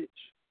 college,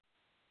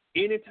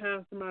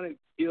 anytime somebody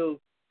is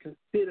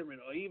considering,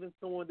 or even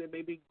someone that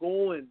may be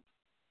going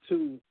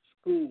to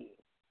school,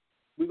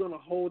 we're going to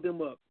hold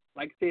them up.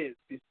 Like I said,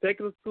 the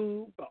secular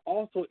school, but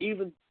also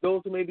even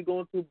those who may be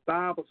going to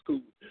Bible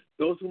school,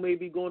 those who may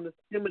be going to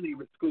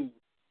seminary school.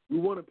 We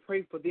want to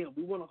pray for them.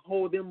 We want to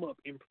hold them up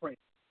in prayer.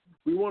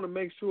 We want to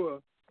make sure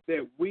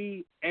that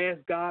we ask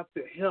God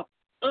to help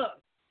us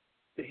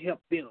to help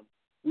them.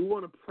 We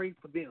want to pray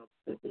for them.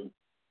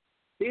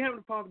 Dear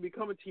Heavenly Father, we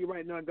coming to you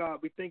right now, God.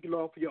 We thank you,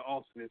 Lord, for your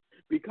awesomeness.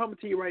 We coming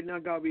to you right now,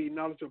 God. We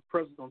acknowledge your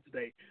presence on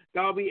today.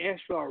 God, we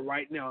ask you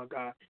right now,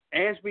 God,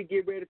 as we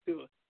get ready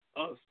to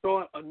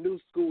start a new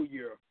school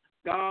year,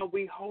 God,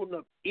 we holding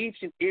up each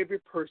and every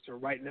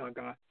person right now,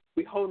 God.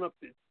 We holding up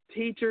the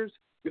teachers.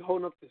 We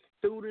holding up the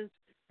students.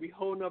 We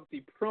holding up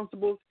the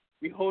principals.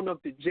 We holding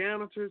up the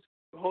janitors.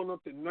 We holding up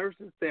the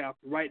nursing staff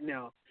right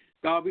now.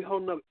 God, we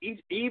holding up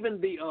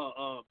even the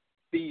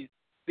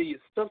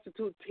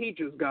substitute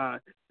teachers,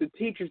 God, the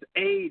teachers'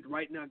 aid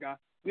right now, God.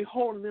 We're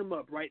holding them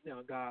up right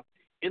now, God.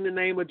 In the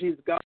name of Jesus,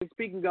 God, we're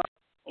speaking, God,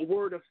 a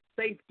word of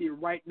safety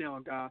right now,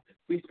 God.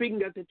 We're speaking,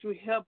 God, that you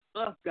help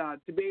us,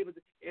 God, to be able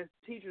to, as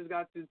teachers,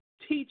 God, to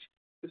teach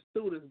the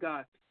students,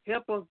 God.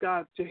 Help us,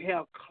 God, to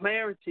have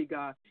clarity,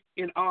 God,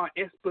 in our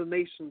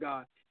explanation,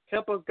 God.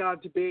 Help us,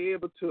 God, to be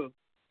able to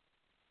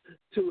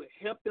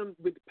help them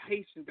with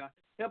patience, God.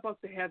 Help us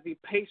to have the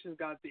patience,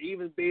 God, to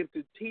even be able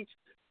to teach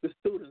the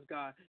students,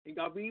 God. And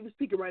God, we even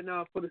speaking right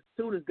now for the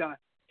students, God.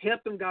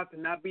 Help them, God, to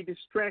not be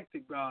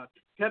distracted, God.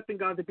 Help them,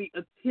 God, to be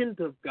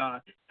attentive,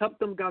 God. Help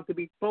them, God, to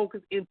be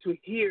focused and to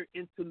hear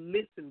and to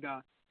listen,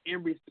 God,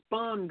 and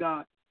respond,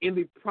 God, in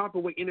the proper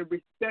way, in a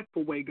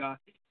respectful way, God.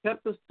 Help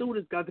the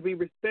students, God, to be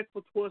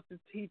respectful towards the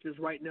teachers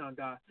right now,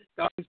 God.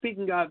 God, we're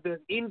speaking, God, if there's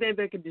anything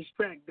that can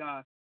distract,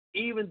 God,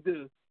 even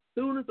the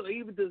students or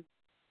even the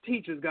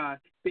teachers, God,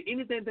 that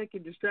anything that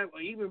can distract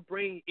or even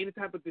bring any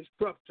type of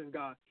disruption,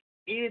 God,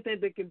 anything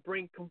that can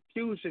bring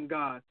confusion,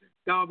 God,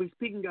 God, we're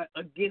speaking, God,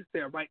 against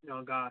that right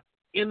now, God.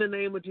 In the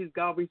name of Jesus,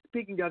 God, we're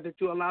speaking, God, that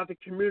you allow the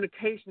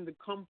communication to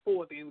come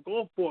forth and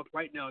go forth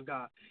right now,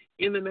 God.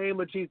 In the name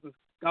of Jesus,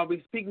 God,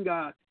 we're speaking,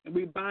 God, and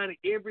we bind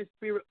every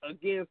spirit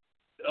against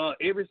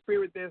every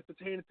spirit that's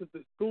pertaining to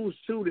the school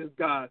shootings,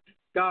 God.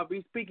 God,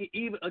 we're speaking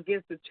even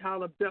against the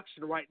child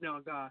abduction right now,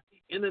 God.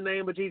 In the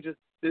name of Jesus,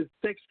 the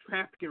sex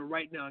trafficking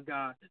right now,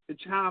 God. The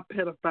child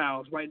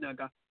pedophiles right now,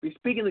 God. We're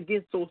speaking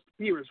against those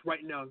spirits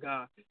right now,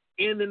 God.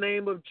 In the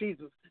name of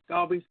Jesus,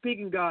 God, we're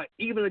speaking, God,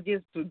 even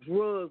against the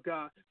drugs,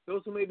 God.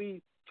 Those who may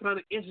be trying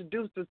to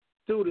introduce the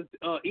students,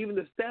 even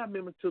the staff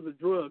members to the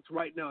drugs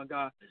right now,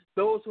 God.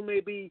 Those who may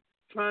be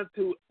trying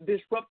to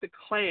disrupt the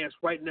class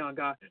right now,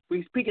 God.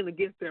 We're speaking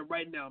against that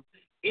right now.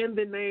 In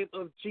the name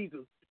of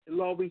Jesus. And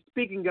Lord, we're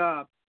speaking,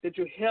 God, that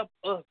you help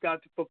us,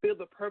 God, to fulfill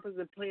the purpose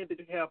and plan that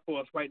you have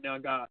for us right now,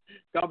 God.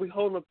 God, we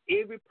hold up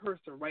every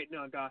person right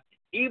now, God,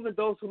 even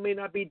those who may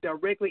not be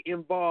directly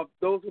involved,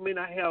 those who may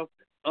not have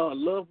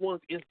loved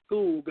ones in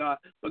school, God.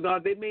 But,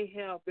 God, they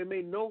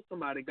may know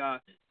somebody, God.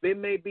 They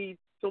may be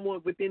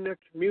someone within their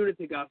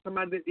community, God,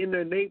 somebody that's in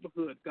their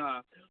neighborhood,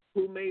 God,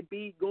 who may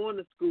be going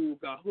to school,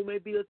 God, who may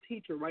be a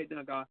teacher right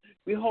now, God.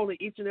 We're holding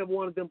each and every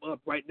one of them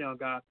up right now,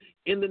 God,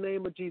 in the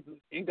name of Jesus.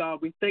 And, God,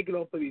 we thank you,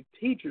 Lord, for these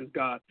teachers,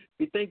 God.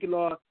 We thank you,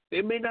 Lord.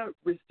 They may not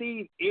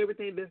receive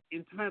everything that's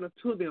entitled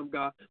to them,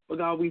 God, but,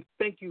 God, we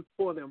thank you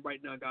for them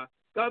right now, God.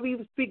 God, we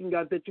even speaking,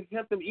 God, that you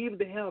help them even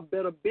to have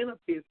better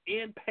benefits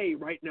and pay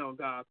right now,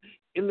 God.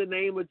 In the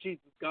name of Jesus,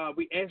 God,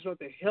 we ask you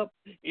to help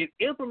and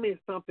implement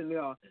something,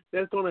 God,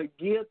 that's going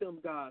to give them,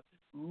 God,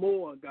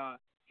 more, God.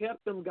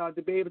 Help them, God,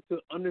 to be able to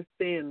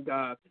understand,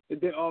 God, that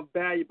they are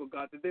valuable,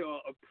 God, that they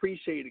are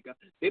appreciated, God.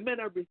 They may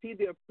not receive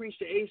the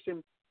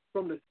appreciation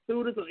from the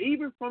students or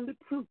even from the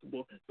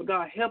principal, but,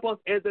 God, help us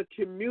as a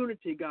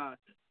community, God,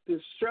 to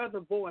share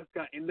the voice,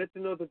 God, and let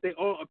them know that they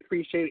are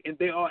appreciated and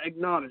they are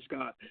acknowledged,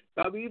 God.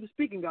 God, we even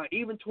speaking, God,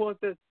 even towards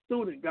that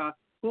student, God,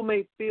 who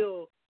may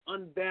feel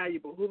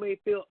unvaluable, who may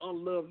feel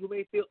unloved, who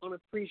may feel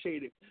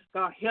unappreciated.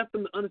 God, help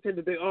them to understand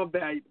that they are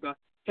valuable, God.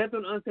 Help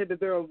them to understand that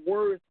their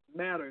words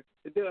matter,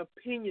 that their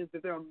opinions,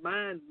 that their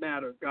mind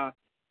matter, God.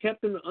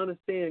 Help them to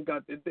understand,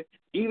 God, that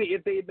even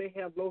if they may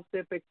have low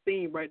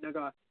self-esteem right now,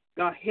 God,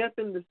 God, help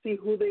them to see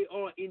who they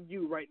are in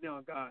you right now,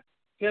 God.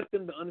 Help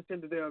them to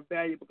understand that they are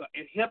valuable, God,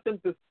 and help them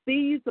to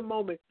seize the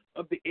moment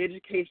of the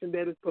education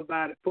that is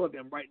provided for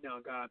them right now,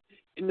 God.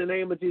 In the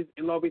name of Jesus,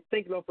 and Lord, we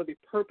thank you, Lord, for the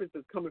purpose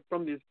that's coming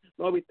from this.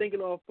 Lord, we thank you,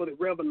 Lord, for the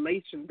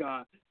revelation,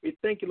 God. We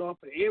thank you, Lord,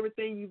 for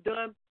everything you've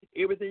done,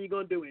 everything you're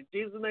going to do. In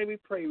Jesus' name we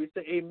pray. We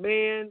say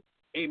amen,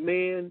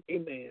 amen,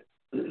 amen.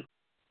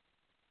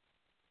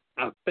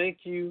 I thank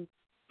you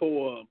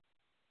for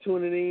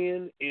tuning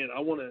in, and I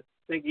want to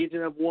thank each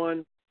and every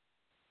one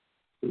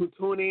who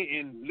tune in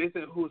and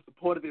listen, who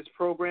supported this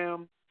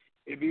program.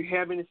 If you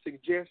have any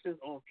suggestions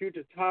on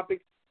future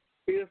topics,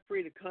 feel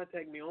free to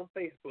contact me on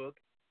Facebook.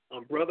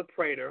 I'm Brother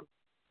Prater.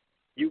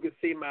 You can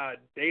see my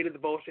daily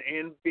devotion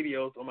and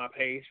videos on my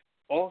page.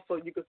 Also,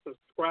 you can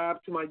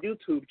subscribe to my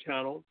YouTube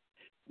channel,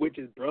 which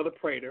is Brother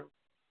Prater,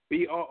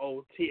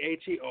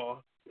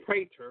 BROTHER,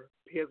 Prater,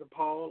 P as in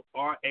Paul,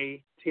 RA,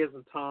 T as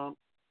in Tom,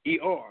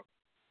 ER.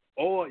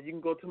 Or you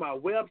can go to my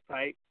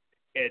website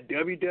at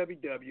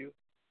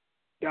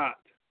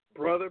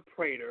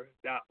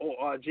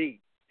www.brotherprater.org.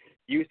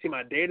 You see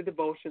my daily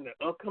devotion, the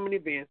upcoming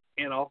events,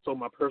 and also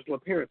my personal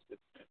appearances.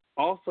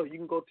 Also, you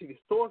can go to the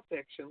store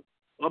section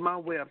of my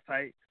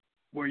website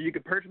where you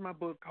can purchase my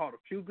book called A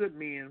Few Good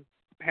Men,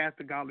 Path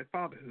to Godly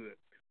Fatherhood.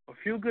 A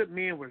Few Good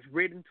Men was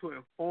written to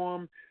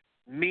inform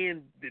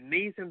men the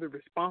needs and the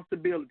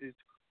responsibilities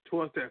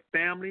towards their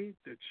family,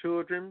 their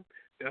children,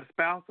 their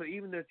spouse, or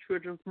even their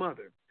children's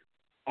mother.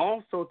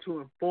 Also to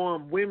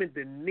inform women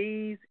the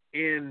needs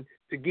and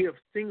to give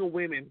single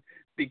women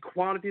the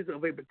qualities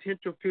of a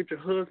potential future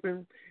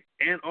husband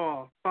and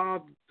or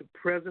father to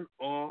present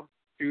or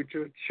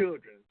future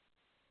children.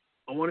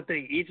 I want to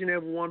thank each and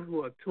every one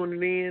who are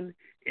tuning in,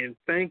 and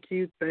thank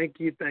you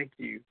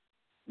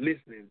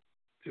listening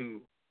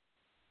to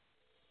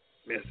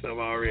Mess Up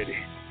Already.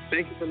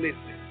 Thank you for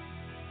listening.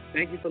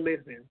 Thank you for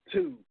listening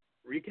to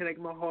Reconnect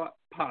My Heart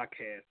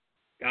podcast.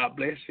 God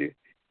bless you,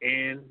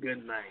 and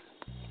good night.